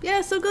time.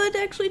 Yeah, so glad to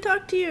actually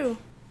talk to you.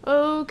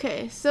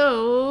 Okay,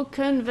 so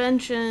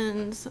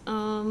conventions.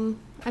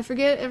 I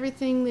forget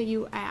everything that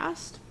you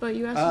asked, but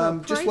you asked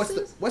about prices?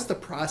 Just what's the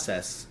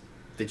process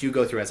that you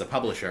go through as a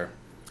publisher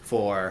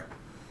for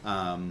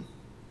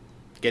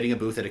getting a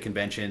booth at a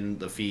convention?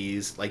 The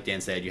fees, like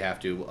Dan said, you have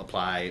to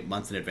apply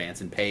months in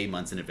advance and pay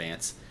months in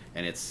advance,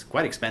 and it's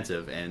quite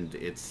expensive. And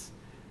it's,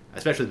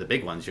 especially the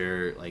big ones,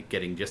 you're like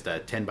getting just a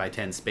 10 by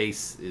 10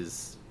 space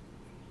is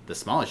the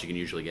smallest you can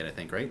usually get, I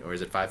think, right? Or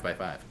is it 5 by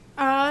 5?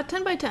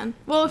 10 by 10.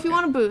 Well, if you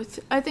want a booth,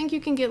 I think you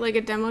can get like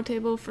a demo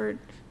table for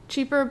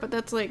cheaper, but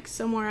that's like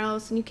somewhere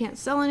else and you can't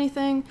sell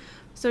anything.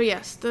 So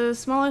yes, the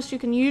smallest you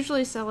can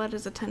usually sell it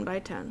is a 10 by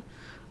 10.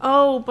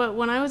 Oh, but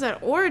when I was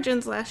at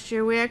Origins last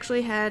year, we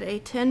actually had a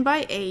 10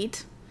 by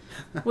 8,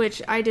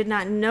 which I did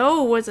not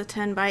know was a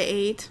 10 by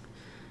 8,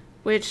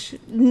 which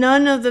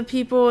none of the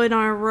people in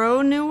our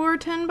row knew were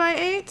 10 by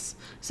 8s.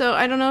 So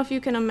I don't know if you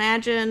can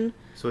imagine.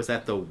 So is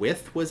that the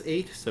width was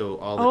 8? So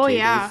all the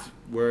tables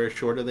were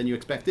shorter than you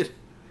expected?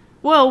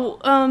 Well,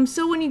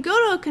 so when you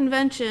go to a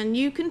convention,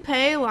 you can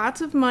pay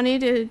lots of money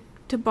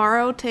to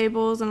borrow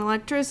tables and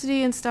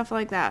electricity and stuff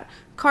like that,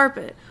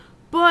 carpet.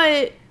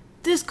 But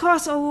this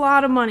costs a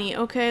lot of money,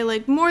 okay?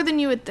 Like, more than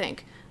you would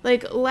think.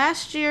 Like,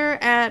 last year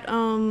at,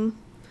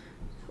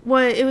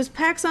 it was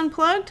PAX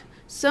Unplugged,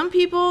 some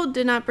people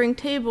did not bring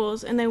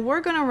tables, and they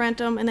were going to rent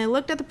them, and they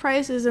looked at the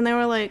prices, and they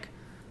were like,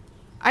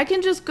 I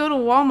can just go to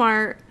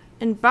Walmart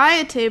and buy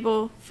a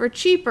table for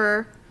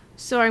cheaper,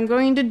 so I'm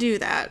going to do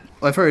that.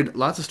 Well, I've heard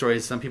lots of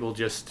stories. Some people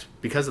just,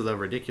 because of the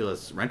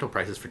ridiculous rental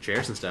prices for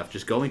chairs and stuff,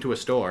 just going to a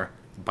store,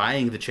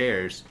 buying the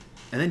chairs,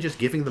 and then just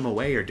giving them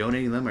away or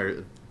donating them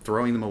or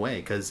throwing them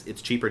away, because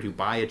it's cheaper to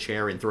buy a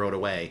chair and throw it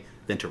away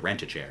than to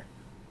rent a chair.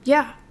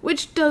 Yeah,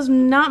 which does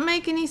not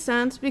make any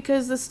sense,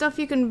 because the stuff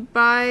you can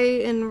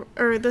buy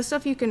or the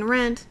stuff you can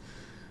rent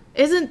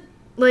isn't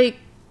like,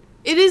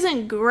 it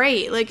isn't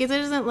great. Like, it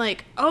isn't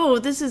like, oh,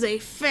 this is a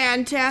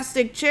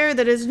fantastic chair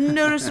that is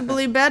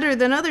noticeably better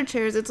than other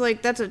chairs. It's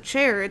like, that's a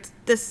chair. It's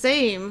the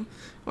same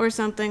or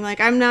something.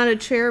 Like, I'm not a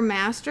chair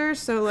master,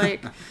 so,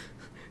 like,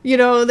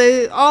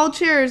 all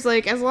chairs,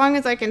 like, as long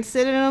as I can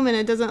sit in them and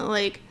it doesn't,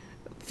 like,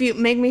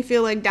 make me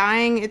feel like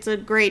dying, it's a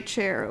great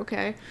chair,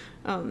 okay?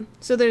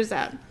 So there's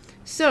that.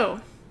 So,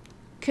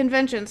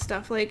 convention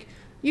stuff. Like,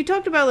 you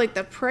talked about, like,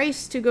 the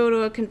price to go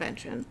to a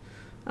convention.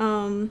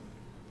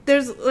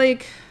 There's,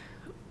 like,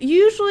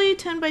 usually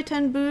 10 by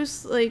 10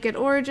 booths, like at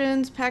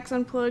Origins, PAX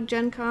Unplugged,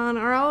 Gen Con,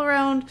 are all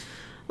around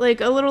like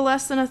a little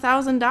less than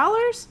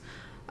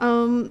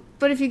 $1,000.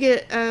 But if you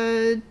get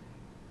a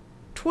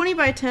 20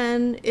 by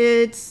 10,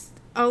 it's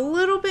a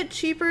little bit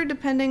cheaper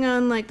depending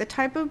on like the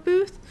type of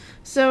booth.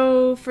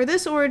 So for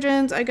this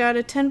Origins, I got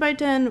a 10 by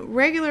 10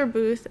 regular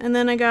booth, and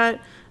then I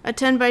got a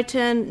 10 by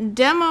 10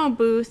 demo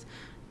booth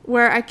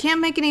where I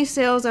can't make any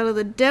sales out of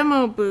the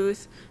demo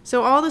booth.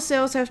 So all the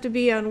sales have to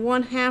be on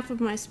one half of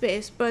my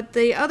space, but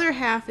the other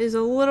half is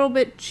a little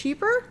bit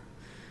cheaper.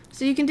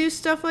 So you can do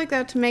stuff like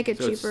that to make it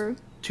So it's cheaper.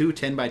 two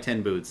 10 by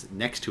 10 booths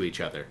next to each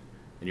other,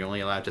 and you're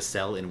only allowed to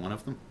sell in one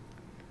of them?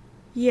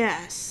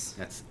 Yes.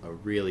 That's a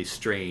really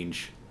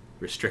strange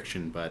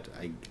restriction, but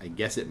I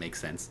guess it makes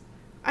sense.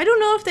 I don't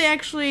know if they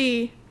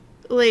actually,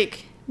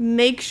 like,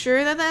 make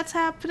sure that that's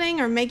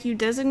happening or make you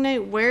designate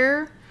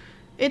where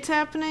it's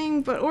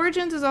happening, but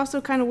Origins is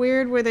also kind of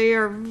weird where they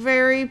are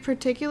very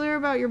particular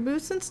about your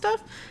booths and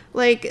stuff.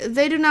 Like,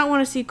 they do not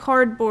want to see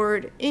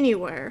cardboard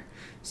anywhere.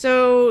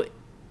 So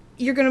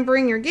you're going to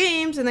bring your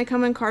games and they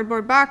come in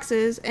cardboard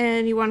boxes,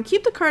 and you want to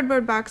keep the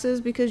cardboard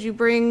boxes because you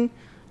bring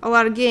a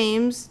lot of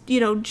games, you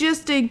know,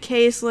 just in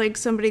case like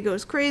somebody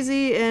goes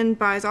crazy and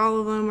buys all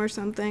of them or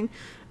something.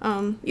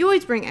 You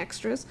always bring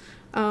extras.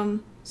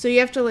 So you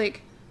have to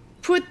like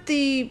put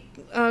the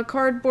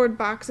cardboard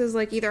boxes,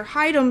 like either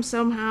hide them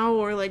somehow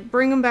or like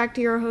bring them back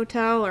to your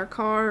hotel or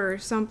car or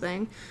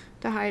something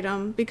to hide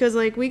them, because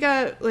like we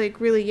got like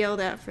really yelled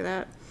at for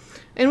that.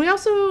 And we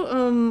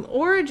also,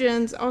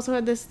 Origins also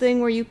had this thing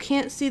where you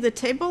can't see the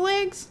table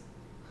legs,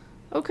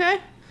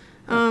 okay?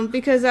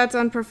 Because that's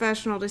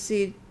unprofessional to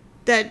see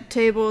that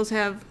tables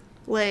have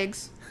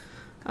legs.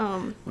 We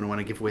don't want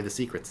to give away the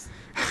secrets.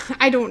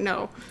 I don't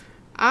know.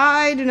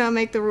 I do not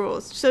make the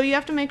rules. So you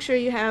have to make sure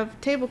you have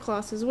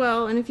tablecloths as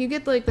well. And if you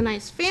get like the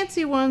nice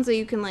fancy ones that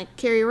you can like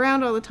carry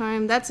around all the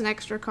time, that's an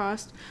extra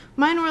cost.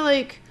 Mine were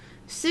like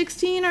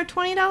 $16 or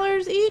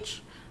 $20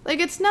 each. Like,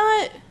 it's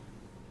not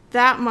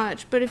that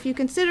much, but if you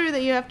consider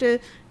that you have to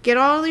get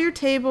all your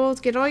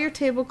tables, get all your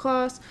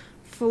tablecloths,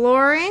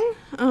 flooring,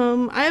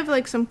 I have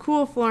like some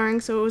cool flooring,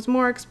 so it was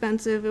more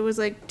expensive. It was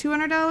like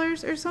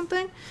 $200 or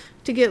something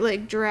to get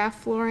like giraffe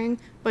flooring,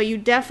 but you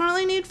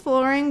definitely need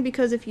flooring,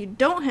 because if you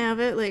don't have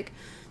it, like,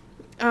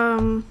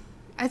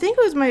 I think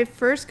it was my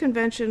first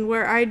convention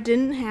where I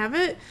didn't have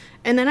it,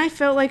 and then I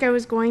felt like I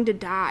was going to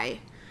die.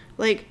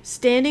 Like,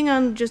 standing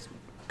on just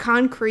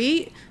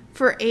concrete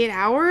for 8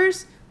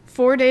 hours,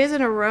 4 days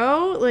in a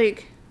row,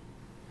 like,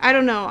 I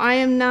don't know. I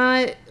am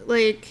not,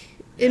 like,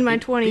 in my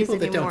 20s People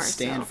that anymore. don't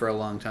stand so. for a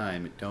long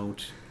time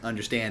don't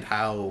understand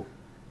how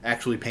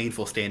actually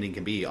painful standing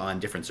can be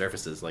on different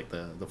surfaces. Like,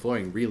 the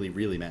flooring really,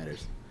 really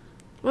matters.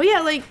 Well,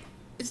 yeah, like,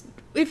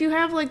 if you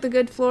have, like, the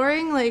good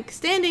flooring, like,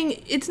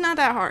 standing, it's not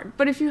that hard.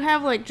 But if you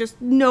have, like,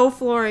 just no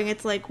flooring,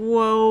 it's like,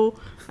 whoa,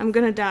 I'm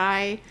gonna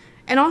die.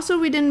 And also,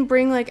 we didn't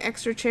bring, like,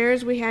 extra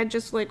chairs. We had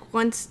just, like,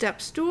 one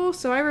step stool.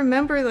 So I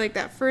remember, like,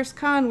 that first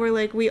con where,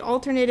 like, we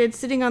alternated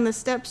sitting on the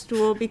step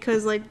stool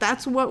because, like,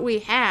 that's what we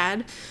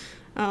had.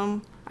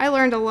 I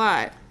learned a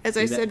lot, as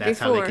I said that's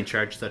before. how they can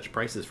charge such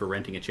prices for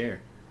renting a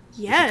chair.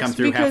 Yes, You come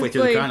through because, halfway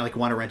through like, the con, like,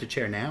 want to rent a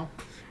chair now?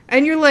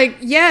 and you're like,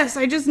 yes,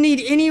 I just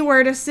need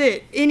anywhere to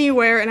sit,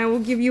 anywhere, and I will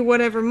give you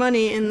whatever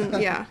money, and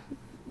yeah,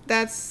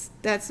 that's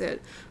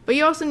it. But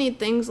you also need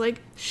things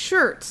like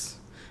shirts.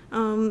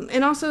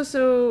 And also,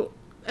 so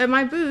at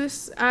my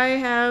booths, I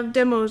have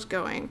demos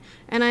going,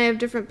 and I have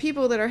different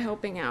people that are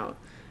helping out.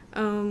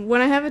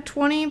 When I have a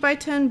 20 by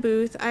 10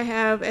 booth, I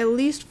have at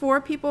least 4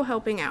 people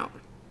helping out.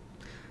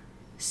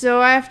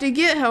 So I have to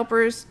get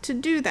helpers to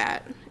do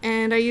that.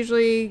 And I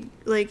usually,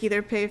 like,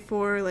 either pay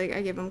for, like,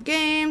 I give them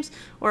games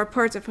or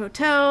parts of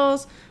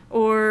hotels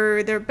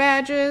or their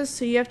badges.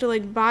 So you have to,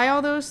 like, buy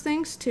all those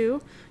things,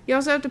 too. You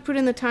also have to put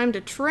in the time to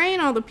train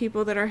all the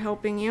people that are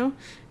helping you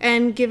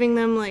and giving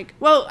them, like,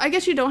 well, I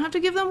guess you don't have to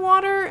give them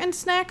water and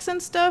snacks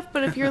and stuff,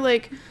 but if you're,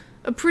 like,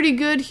 a pretty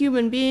good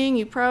human being,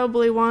 you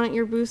probably want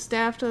your booth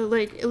staff to,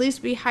 like, at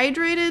least be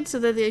hydrated so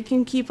that they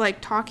can keep,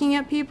 like, talking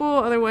at people.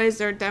 Otherwise,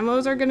 their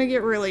demos are going to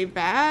get really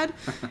bad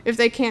if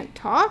they can't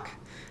talk.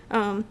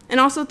 And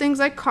also things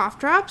like cough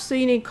drops. So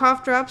you need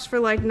cough drops for,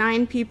 like,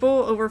 9 people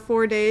over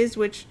 4 days,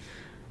 which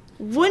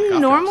wouldn't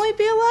normally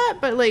be a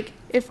lot, but, like,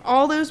 if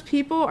all those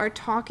people are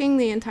talking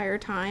the entire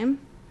time.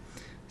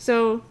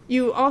 So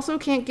you also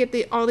can't get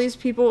all these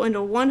people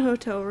into one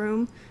hotel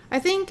room. I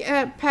think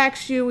at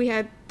PAX U we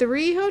had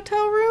 3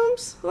 hotel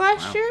rooms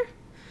last year.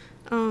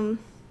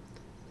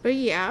 But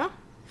yeah.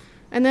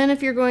 And then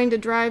if you're going to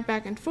drive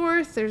back and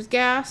forth, there's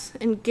gas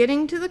and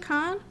getting to the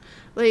con.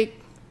 Like,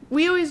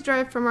 we always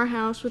drive from our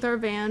house with our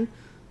van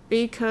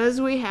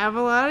because we have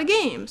a lot of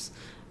games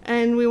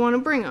and we want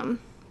to bring them.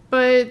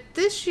 But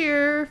this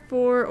year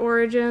for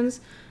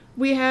Origins,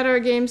 we had our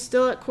games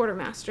still at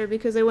Quartermaster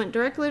because they went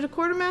directly to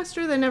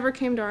Quartermaster. They never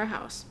came to our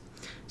house.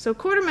 So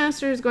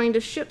Quartermaster is going to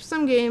ship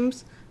some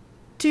games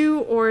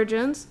to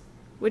Origins,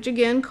 which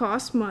again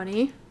costs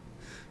money,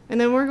 and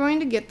then we're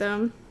going to get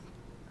them.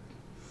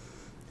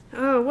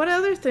 Oh, what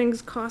other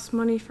things cost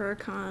money for a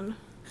con?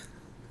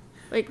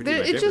 Like,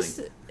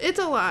 it's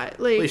a lot. Like,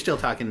 Well, you're still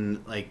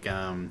talking, like,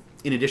 in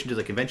addition to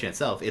the convention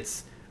itself,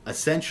 it's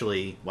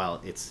essentially,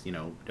 while it's, you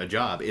know, a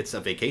job, it's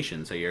a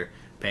vacation. So you're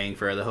paying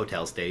for the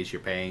hotel stays,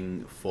 you're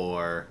paying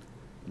for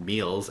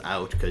meals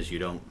out, because you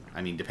don't,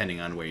 I mean, depending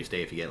on where you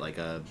stay, if you get, like,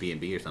 a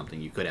B&B or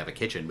something, you could have a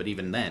kitchen, but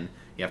even then,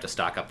 you have to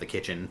stock up the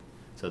kitchen.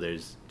 So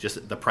there's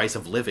just, the price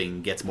of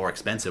living gets more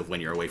expensive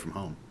when you're away from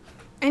home.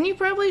 and you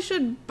probably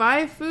should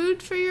buy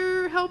food for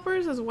your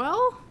helpers as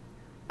well.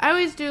 I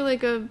always do,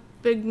 like, a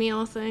big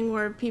meal thing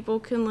where people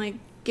can, like,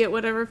 get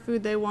whatever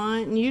food they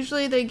want, and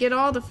usually they get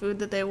all the food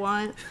that they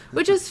want,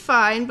 which is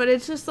fine, but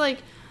it's just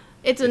like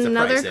it's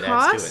another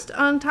cost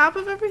on top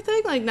of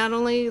everything. Like, not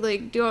only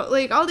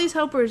like all these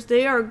helpers,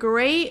 they are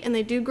great and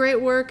they do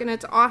great work and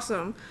it's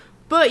awesome,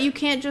 but you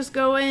can't just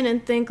go in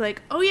and think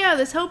like, oh yeah,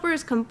 this helper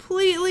is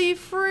completely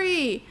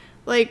free.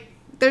 Like,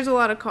 there's a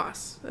lot of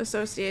costs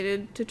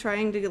associated to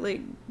trying to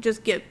like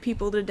just get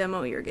people to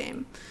demo your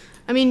game.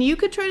 I mean, you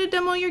could try to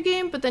demo your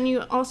game, but then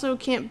you also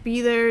can't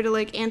be there to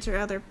like answer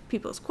other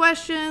people's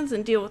questions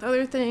and deal with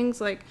other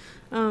things. Like,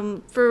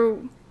 for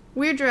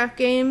Weird Giraffe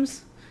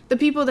Games, the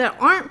people that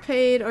aren't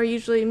paid are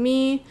usually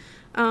me,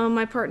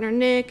 my partner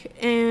Nick,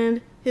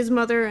 and his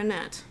mother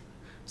Annette.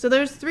 So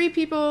there's 3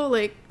 people.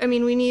 Like, I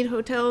mean, we need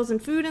hotels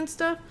and food and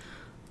stuff,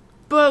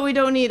 but we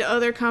don't need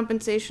other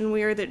compensation.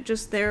 We are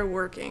just there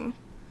working.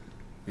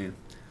 Yeah.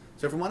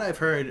 So from what I've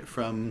heard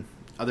from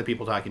other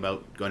people talking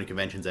about going to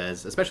conventions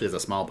especially as a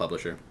small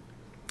publisher,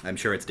 I'm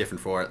sure it's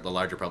different for the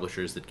larger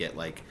publishers that get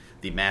like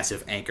the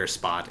massive anchor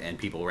spot and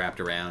people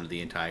wrapped around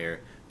the entire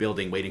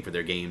building waiting for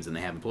their games and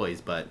they have employees,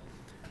 but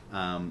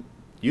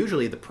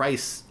usually the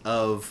price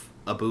of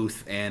a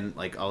booth and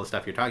like all the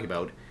stuff you're talking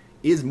about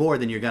is more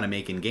than you're going to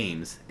make in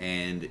games,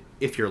 and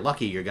if you're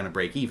lucky you're going to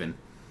break even,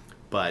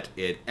 but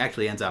it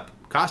actually ends up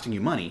costing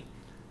you money,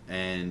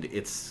 and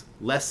it's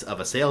less of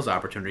a sales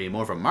opportunity and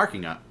more of a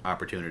marketing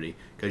opportunity,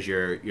 because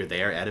you're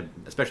there at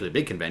especially a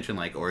big convention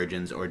like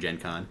Origins or Gen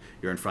Con.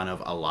 You're in front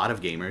of a lot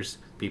of gamers.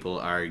 People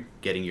are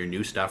getting your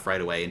new stuff right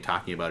away and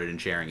talking about it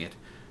and sharing it.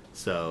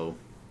 So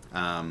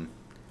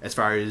as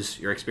far as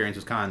your experience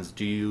with cons,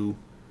 if you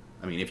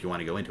want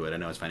to go into it, I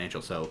know it's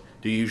financial, so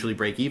do you usually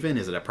break even?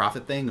 Is it a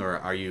profit thing, or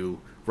are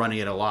you running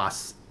at a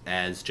loss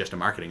as just a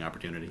marketing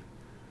opportunity?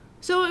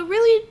 So it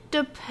really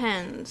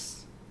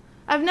depends.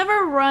 I've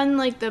never run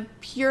like the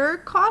pure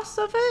costs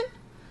of it.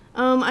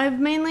 I've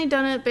mainly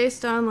done it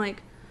based on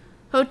like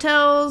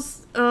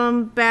hotels,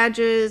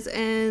 badges,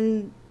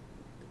 and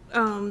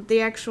the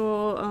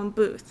actual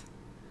booth.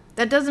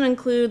 That doesn't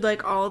include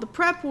like all the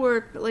prep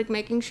work, like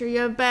making sure you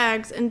have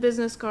bags and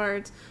business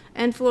cards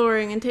and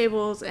flooring and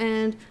tables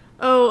and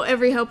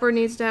every helper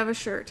needs to have a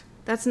shirt.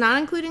 That's not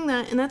including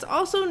that, and that's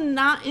also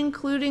not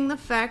including the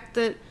fact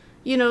that,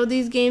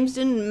 these games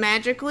didn't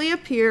magically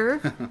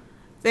appear.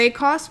 They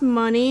cost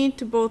money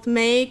to both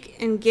make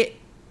and get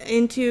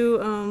into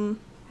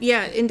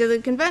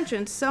the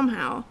convention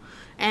somehow.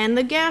 And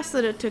the gas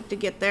that it took to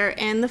get there,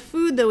 and the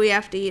food that we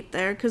have to eat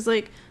there. Because,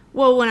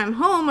 when I'm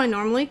home, I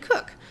normally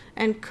cook.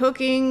 And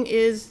cooking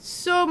is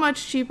so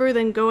much cheaper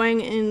than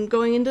going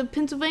into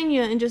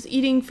Pennsylvania and just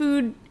eating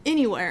food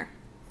anywhere,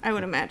 I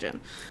would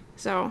imagine.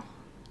 So,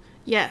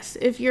 yes,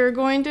 if you're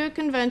going to a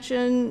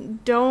convention,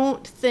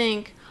 don't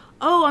think,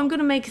 I'm going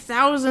to make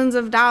thousands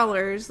of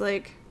dollars.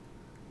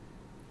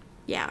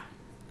 Yeah.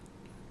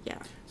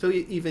 So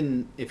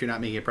even if you're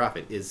not making a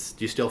profit, do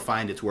you still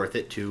find it's worth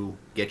it to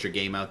get your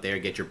game out there,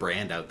 get your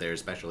brand out there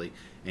especially,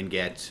 and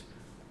get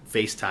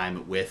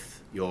FaceTime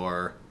with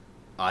your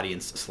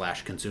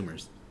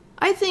audience/consumers?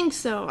 I think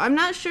so. I'm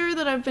not sure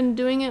that I've been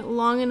doing it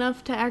long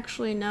enough to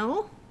actually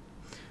know,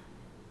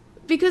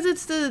 because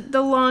it's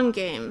the long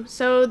game.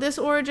 So this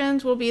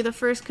Origins will be the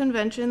first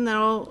convention that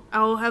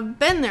I'll have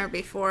been there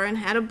before and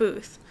had a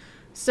booth.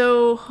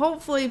 So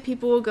hopefully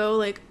people will go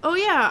like, oh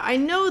yeah, I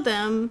know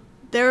them.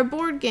 They're a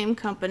board game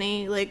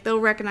company. Like, they'll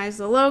recognize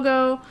the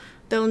logo.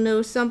 They'll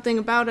know something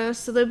about us.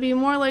 So they'll be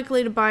more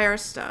likely to buy our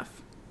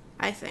stuff,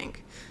 I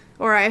think.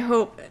 Or I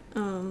hope.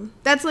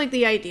 That's like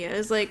the idea.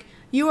 Is like,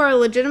 you are a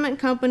legitimate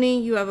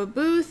company. You have a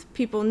booth.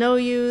 People know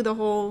you. The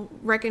whole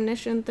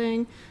recognition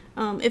thing.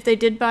 If they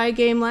did buy a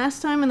game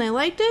last time and they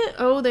liked it,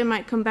 they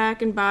might come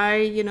back and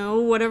buy,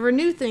 whatever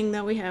new thing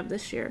that we have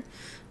this year.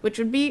 Which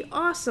would be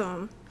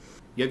awesome.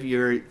 You have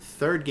your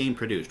 3rd game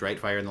produced, right?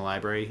 Fire in the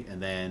Library,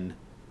 and then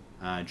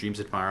Dreams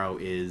of Tomorrow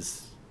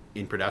is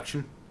in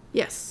production.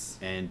 Yes.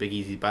 And Big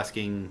Easy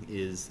Busking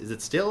is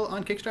it still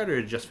on Kickstarter or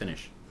did it just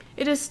finish?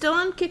 It is still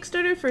on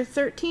Kickstarter for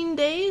 13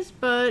 days,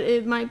 but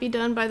it might be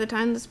done by the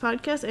time this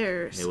podcast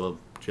airs. It will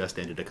just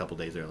ended a couple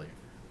days earlier.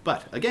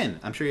 But again,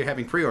 I'm sure you're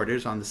having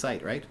pre-orders on the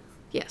site, right?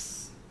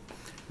 Yes.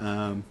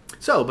 Last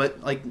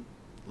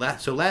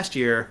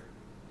year,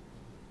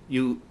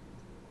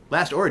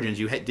 Last Origins,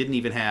 you didn't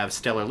even have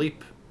Stellar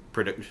Leap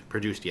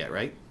produced yet,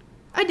 right?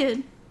 I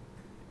did.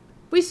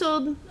 We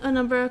sold a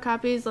number of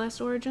copies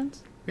last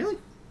Origins. Really?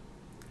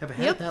 Have I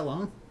had it that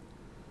long?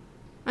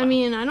 I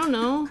mean, I don't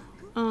know.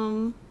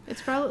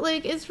 It's probably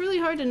it's really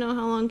hard to know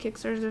how long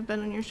Kickstarters have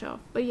been on your shelf.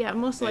 But yeah,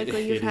 most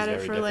likely you've had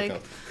it for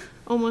difficult.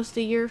 Almost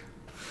a year.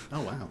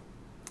 Oh wow.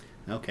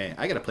 Okay,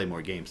 I gotta play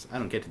more games. I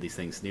don't get to these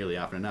things nearly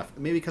often enough.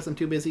 Maybe because I'm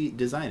too busy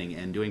designing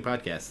and doing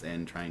podcasts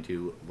and trying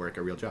to work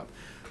a real job.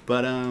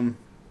 But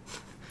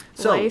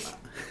life.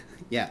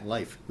 Yeah,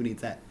 life. Who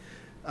needs that?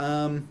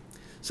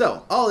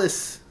 So all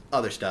this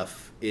other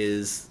stuff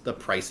is the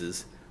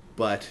prices,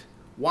 but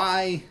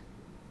why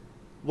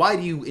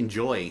do you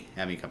enjoy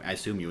having a company? I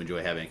assume you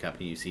enjoy having a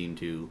company. You seem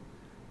to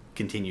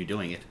continue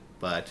doing it.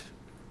 But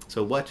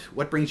so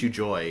what brings you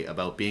joy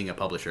about being a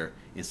publisher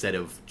instead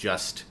of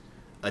just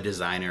a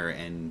designer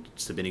and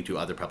submitting to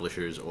other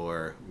publishers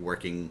or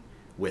working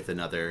with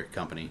another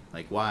company?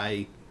 Like,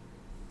 why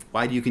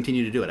do you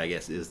continue to do it, I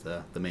guess, is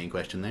the main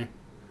question there.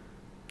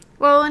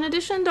 Well, in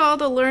addition to all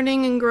the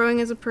learning and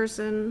growing as a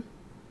person,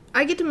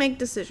 I get to make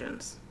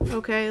decisions,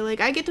 okay?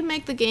 Like, I get to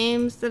make the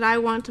games that I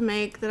want to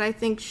make that I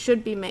think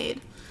should be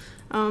made.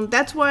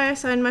 That's why I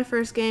signed my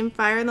first game,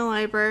 Fire in the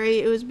Library.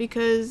 It was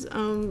because,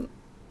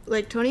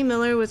 like, Tony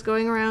Miller was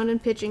going around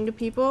and pitching to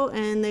people,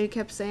 and they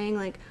kept saying,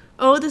 like,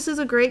 oh, this is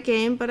a great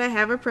game, but I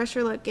have a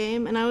Pressure Luck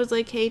game. And I was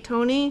like, hey,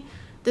 Tony,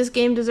 this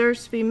game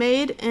deserves to be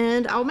made,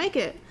 and I'll make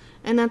it.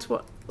 And that's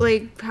what,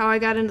 like, how I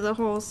got into the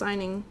whole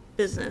signing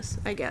business,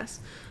 I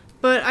guess.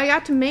 But I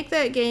got to make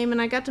that game,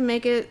 and I got to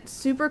make it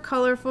super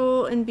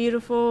colorful and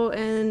beautiful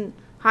and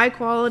high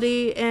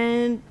quality,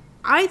 and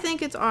I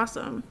think it's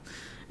awesome.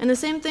 And the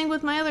same thing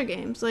with my other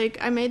games. Like,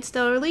 I made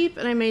Stellar Leap,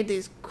 and I made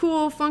these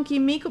cool, funky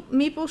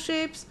meeple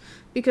shapes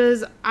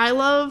because I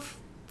love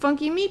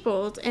funky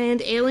meeples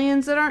and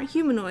aliens that aren't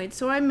humanoid,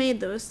 so I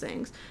made those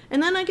things.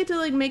 And then I get to,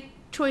 like, make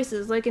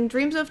choices. Like, in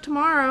Dreams of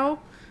Tomorrow,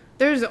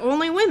 there's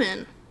only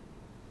women.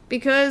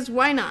 Because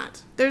why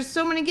not? There's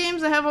so many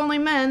games that have only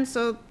men,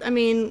 so, I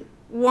mean,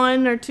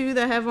 1 or 2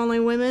 that have only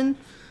women,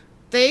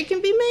 they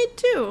can be made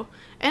too.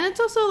 And it's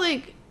also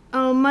like,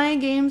 my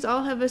games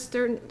all have a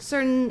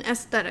certain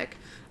aesthetic.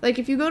 Like,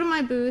 if you go to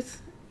my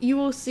booth, you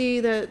will see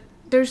that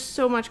there's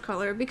so much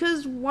color,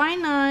 because why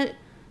not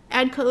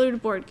add color to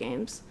board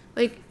games?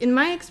 Like, in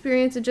my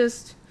experience, it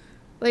just,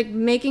 like,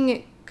 making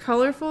it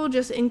colorful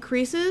just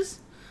increases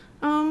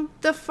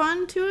the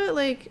fun to it.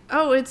 Like,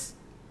 oh, it's,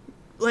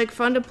 like,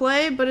 fun to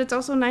play, but it's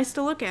also nice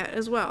to look at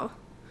as well.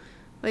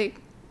 Like,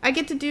 I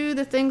get to do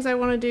the things I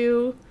want to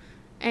do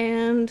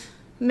and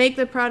make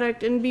the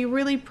product and be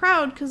really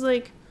proud because,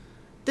 like,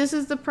 this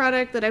is the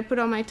product that I put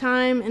all my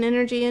time and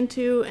energy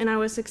into, and I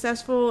was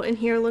successful, and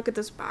here, look at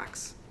this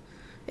box.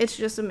 It's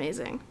just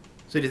amazing.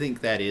 So do you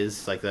think that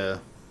is, like,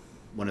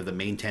 one of the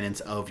main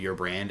tenets of your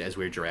brand as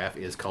Weird Giraffe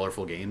is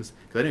colorful games?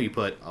 Because I know you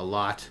put a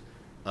lot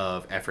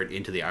of effort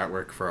into the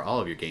artwork for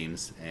all of your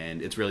games,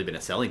 and it's really been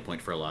a selling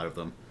point for a lot of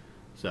them.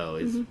 So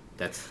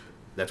that's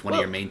one of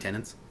your main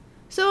tenets?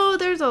 So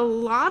there's a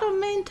lot of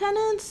main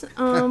tenets.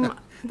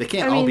 They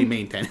can't all be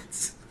main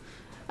tenets.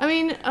 I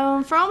mean,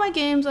 for all my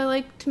games, I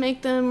like to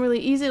make them really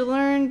easy to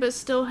learn, but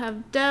still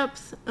have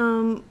depth,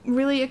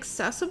 really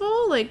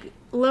accessible, like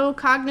low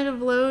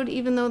cognitive load,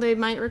 even though they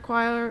might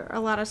require a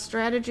lot of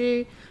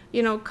strategy,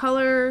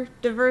 color,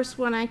 diverse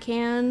when I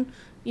can,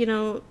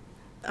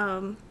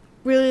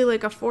 really,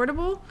 like,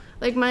 affordable.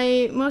 Like,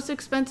 my most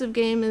expensive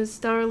game is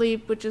Stellar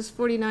Leap, which is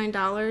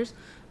 $49.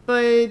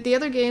 But the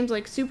other games,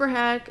 like Super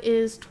Hack,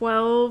 is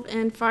 $12,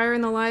 and Fire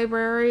in the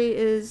Library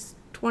is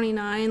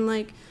 $29.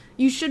 Like,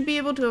 you should be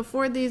able to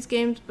afford these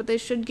games, but they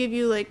should give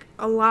you, like,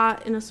 a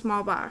lot in a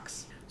small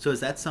box. So is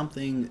that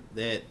something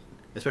that,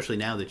 especially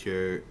now that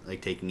you're,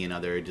 like, taking in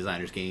other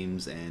designers'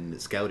 games and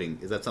scouting,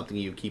 is that something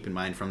you keep in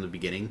mind from the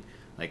beginning?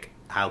 Like,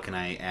 how can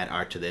I add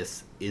art to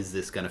this? Is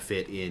this going to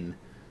fit in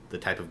the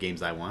type of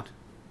games I want?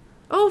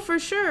 Oh, for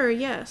sure,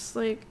 yes.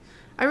 Like,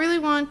 I really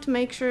want to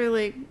make sure,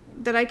 like,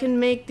 that I can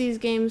make these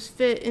games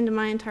fit into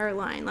my entire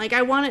line. Like,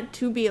 I want it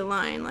to be a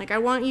line. Like, I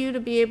want you to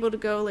be able to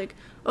go, like,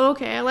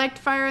 okay, I liked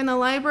Fire in the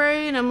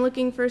Library, and I'm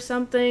looking for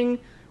something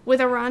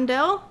with a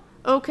rondelle.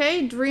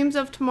 Okay, Dreams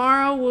of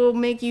Tomorrow will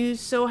make you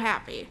so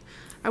happy.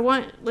 I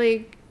want,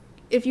 like,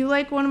 if you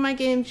like one of my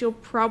games, you'll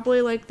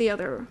probably like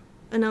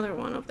another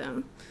one of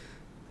them.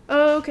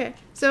 Okay,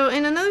 so,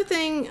 and another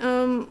thing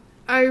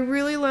I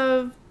really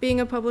love being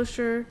a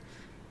publisher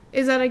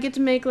is that I get to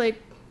make,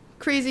 like,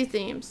 crazy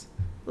themes.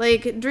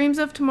 Like, Dreams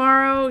of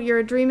Tomorrow, you're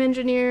a dream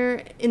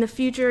engineer in the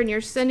future, and you're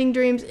sending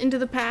dreams into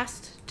the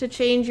past to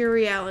change your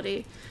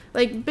reality.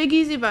 Like, Big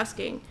Easy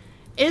Busking.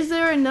 Is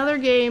there another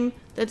game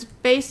that's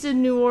based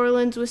in New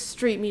Orleans with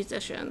street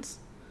musicians?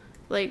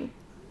 Like,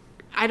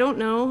 I don't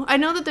know. I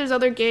know that there's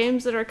other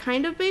games that are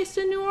kind of based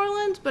in New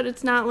Orleans, but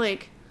it's not,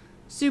 like,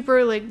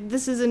 super, like,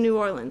 this is a New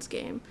Orleans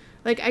game.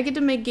 Like, I get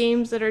to make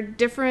games that are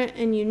different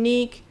and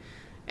unique,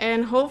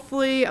 and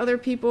hopefully other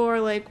people are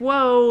like,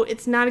 whoa,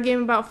 it's not a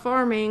game about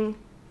farming.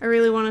 I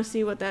really want to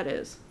see what that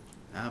is.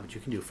 But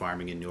you can do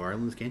farming in New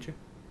Orleans, can't you?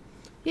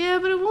 Yeah,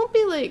 but it won't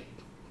be, like,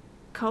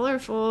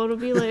 colorful. It'll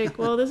be like,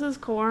 well, this is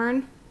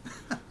corn.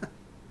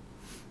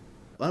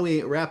 Why don't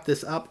we wrap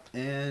this up,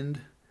 and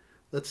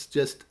let's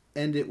just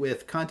end it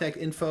with contact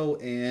info,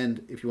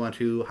 and if you want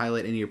to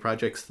highlight any of your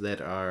projects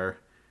that are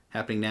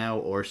happening now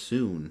or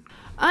soon.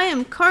 I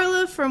am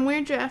Carla from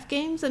Weird Giraffe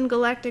Games and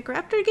Galactic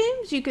Raptor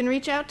Games. You can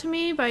reach out to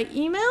me by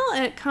email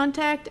at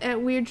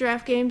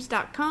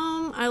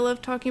contact@weirdgiraffegames.com. I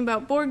love talking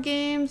about board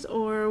games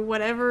or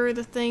whatever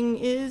the thing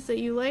is that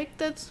you like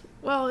that's,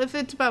 well, if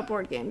it's about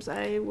board games,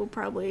 I will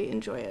probably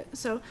enjoy it.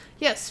 So,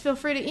 yes, feel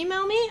free to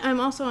email me. I'm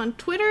also on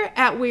Twitter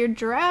at Weird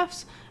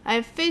Giraffes. I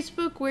have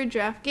Facebook, Weird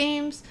Giraffe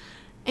Games.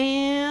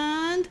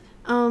 And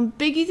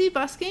Big Easy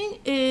Busking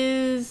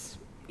is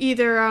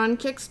either on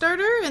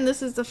Kickstarter, and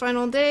this is the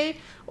final day,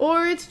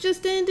 or it's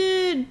just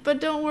ended.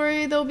 But don't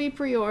worry, there'll be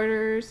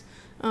pre-orders.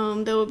 They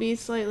will be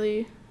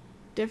slightly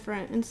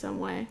different in some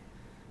way.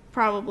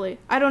 Probably.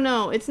 I don't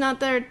know. It's not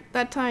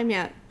that time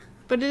yet.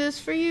 But it is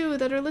for you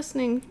that are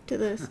listening to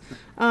this.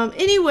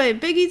 Anyway,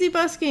 Big Easy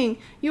Busking.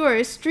 You are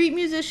a street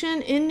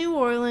musician in New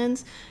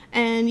Orleans,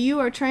 and you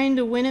are trying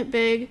to win it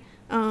big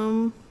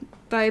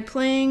by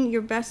playing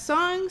your best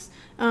songs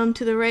to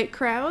the right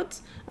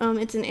crowds.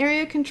 It's an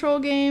area control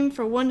game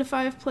for 1 to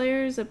 5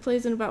 players that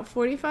plays in about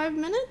 45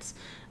 minutes.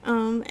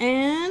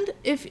 And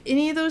if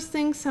any of those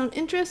things sound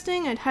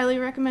interesting, I'd highly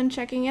recommend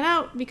checking it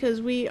out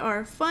because we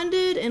are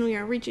funded and we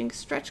are reaching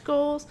stretch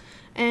goals.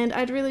 And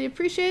I'd really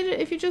appreciate it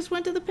if you just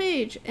went to the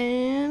page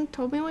and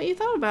told me what you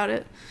thought about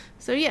it.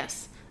 So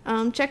yes,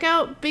 check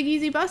out Big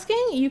Easy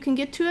Busking. You can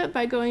get to it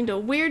by going to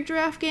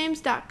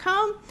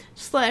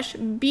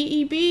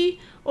weirdgiraffegames.com/BEB,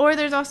 or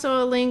there's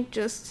also a link,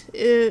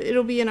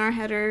 it'll be in our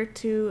header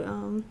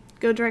to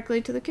go directly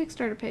to the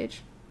Kickstarter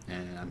page.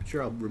 And I'm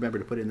sure I'll remember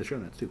to put it in the show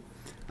notes too.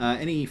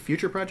 Any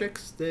future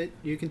projects that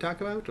you can talk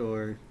about,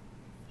 or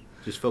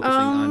just focusing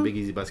on Big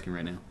Easy Busking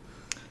right now?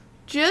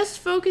 Just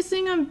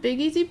focusing on Big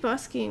Easy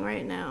Busking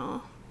right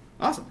now.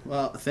 Awesome.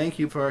 Well, thank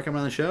you for coming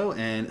on the show,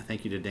 and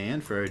thank you to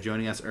Dan for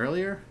joining us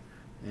earlier.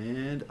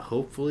 And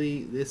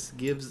hopefully this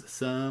gives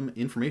some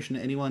information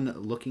to anyone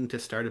looking to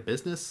start a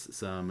business,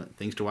 some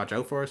things to watch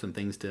out for, some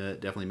things to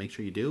definitely make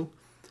sure you do.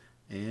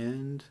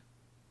 And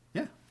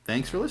yeah,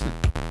 thanks for listening.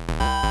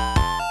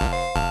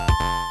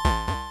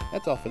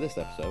 That's all for this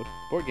episode.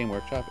 Board Game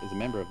Workshop is a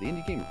member of the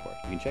Indie Game Report.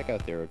 You can check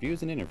out their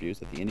reviews and interviews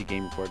at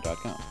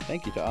theindygamereport.com.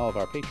 Thank you to all of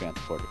our Patreon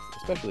supporters,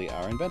 especially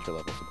our Inventor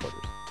level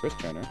supporters, Chris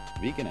Turner,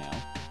 Vegan Al,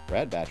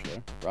 Brad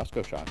Batchelor,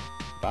 Roscoe Schock,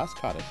 Boss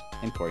Cottis,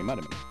 and Corey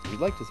Mudderman. If you'd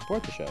like to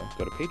support the show,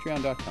 go to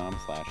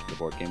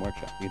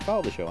patreon.com/theboardgameworkshop. You can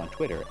follow the show on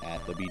Twitter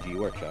at the BG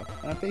Workshop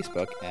and on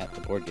Facebook at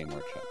the Board Game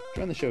Workshop.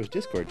 Join the show's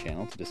Discord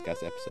channel to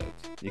discuss episodes.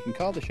 You can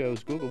call the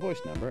show's Google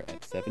Voice number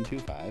at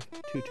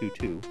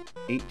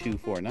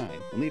 725-222-8249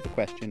 and leave a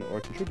question or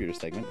contributor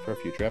segment for a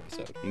future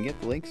episode. You can get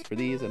the links for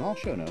these and all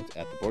show notes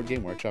at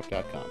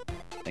theboardgameworkshop.com.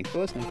 Thanks for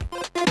listening.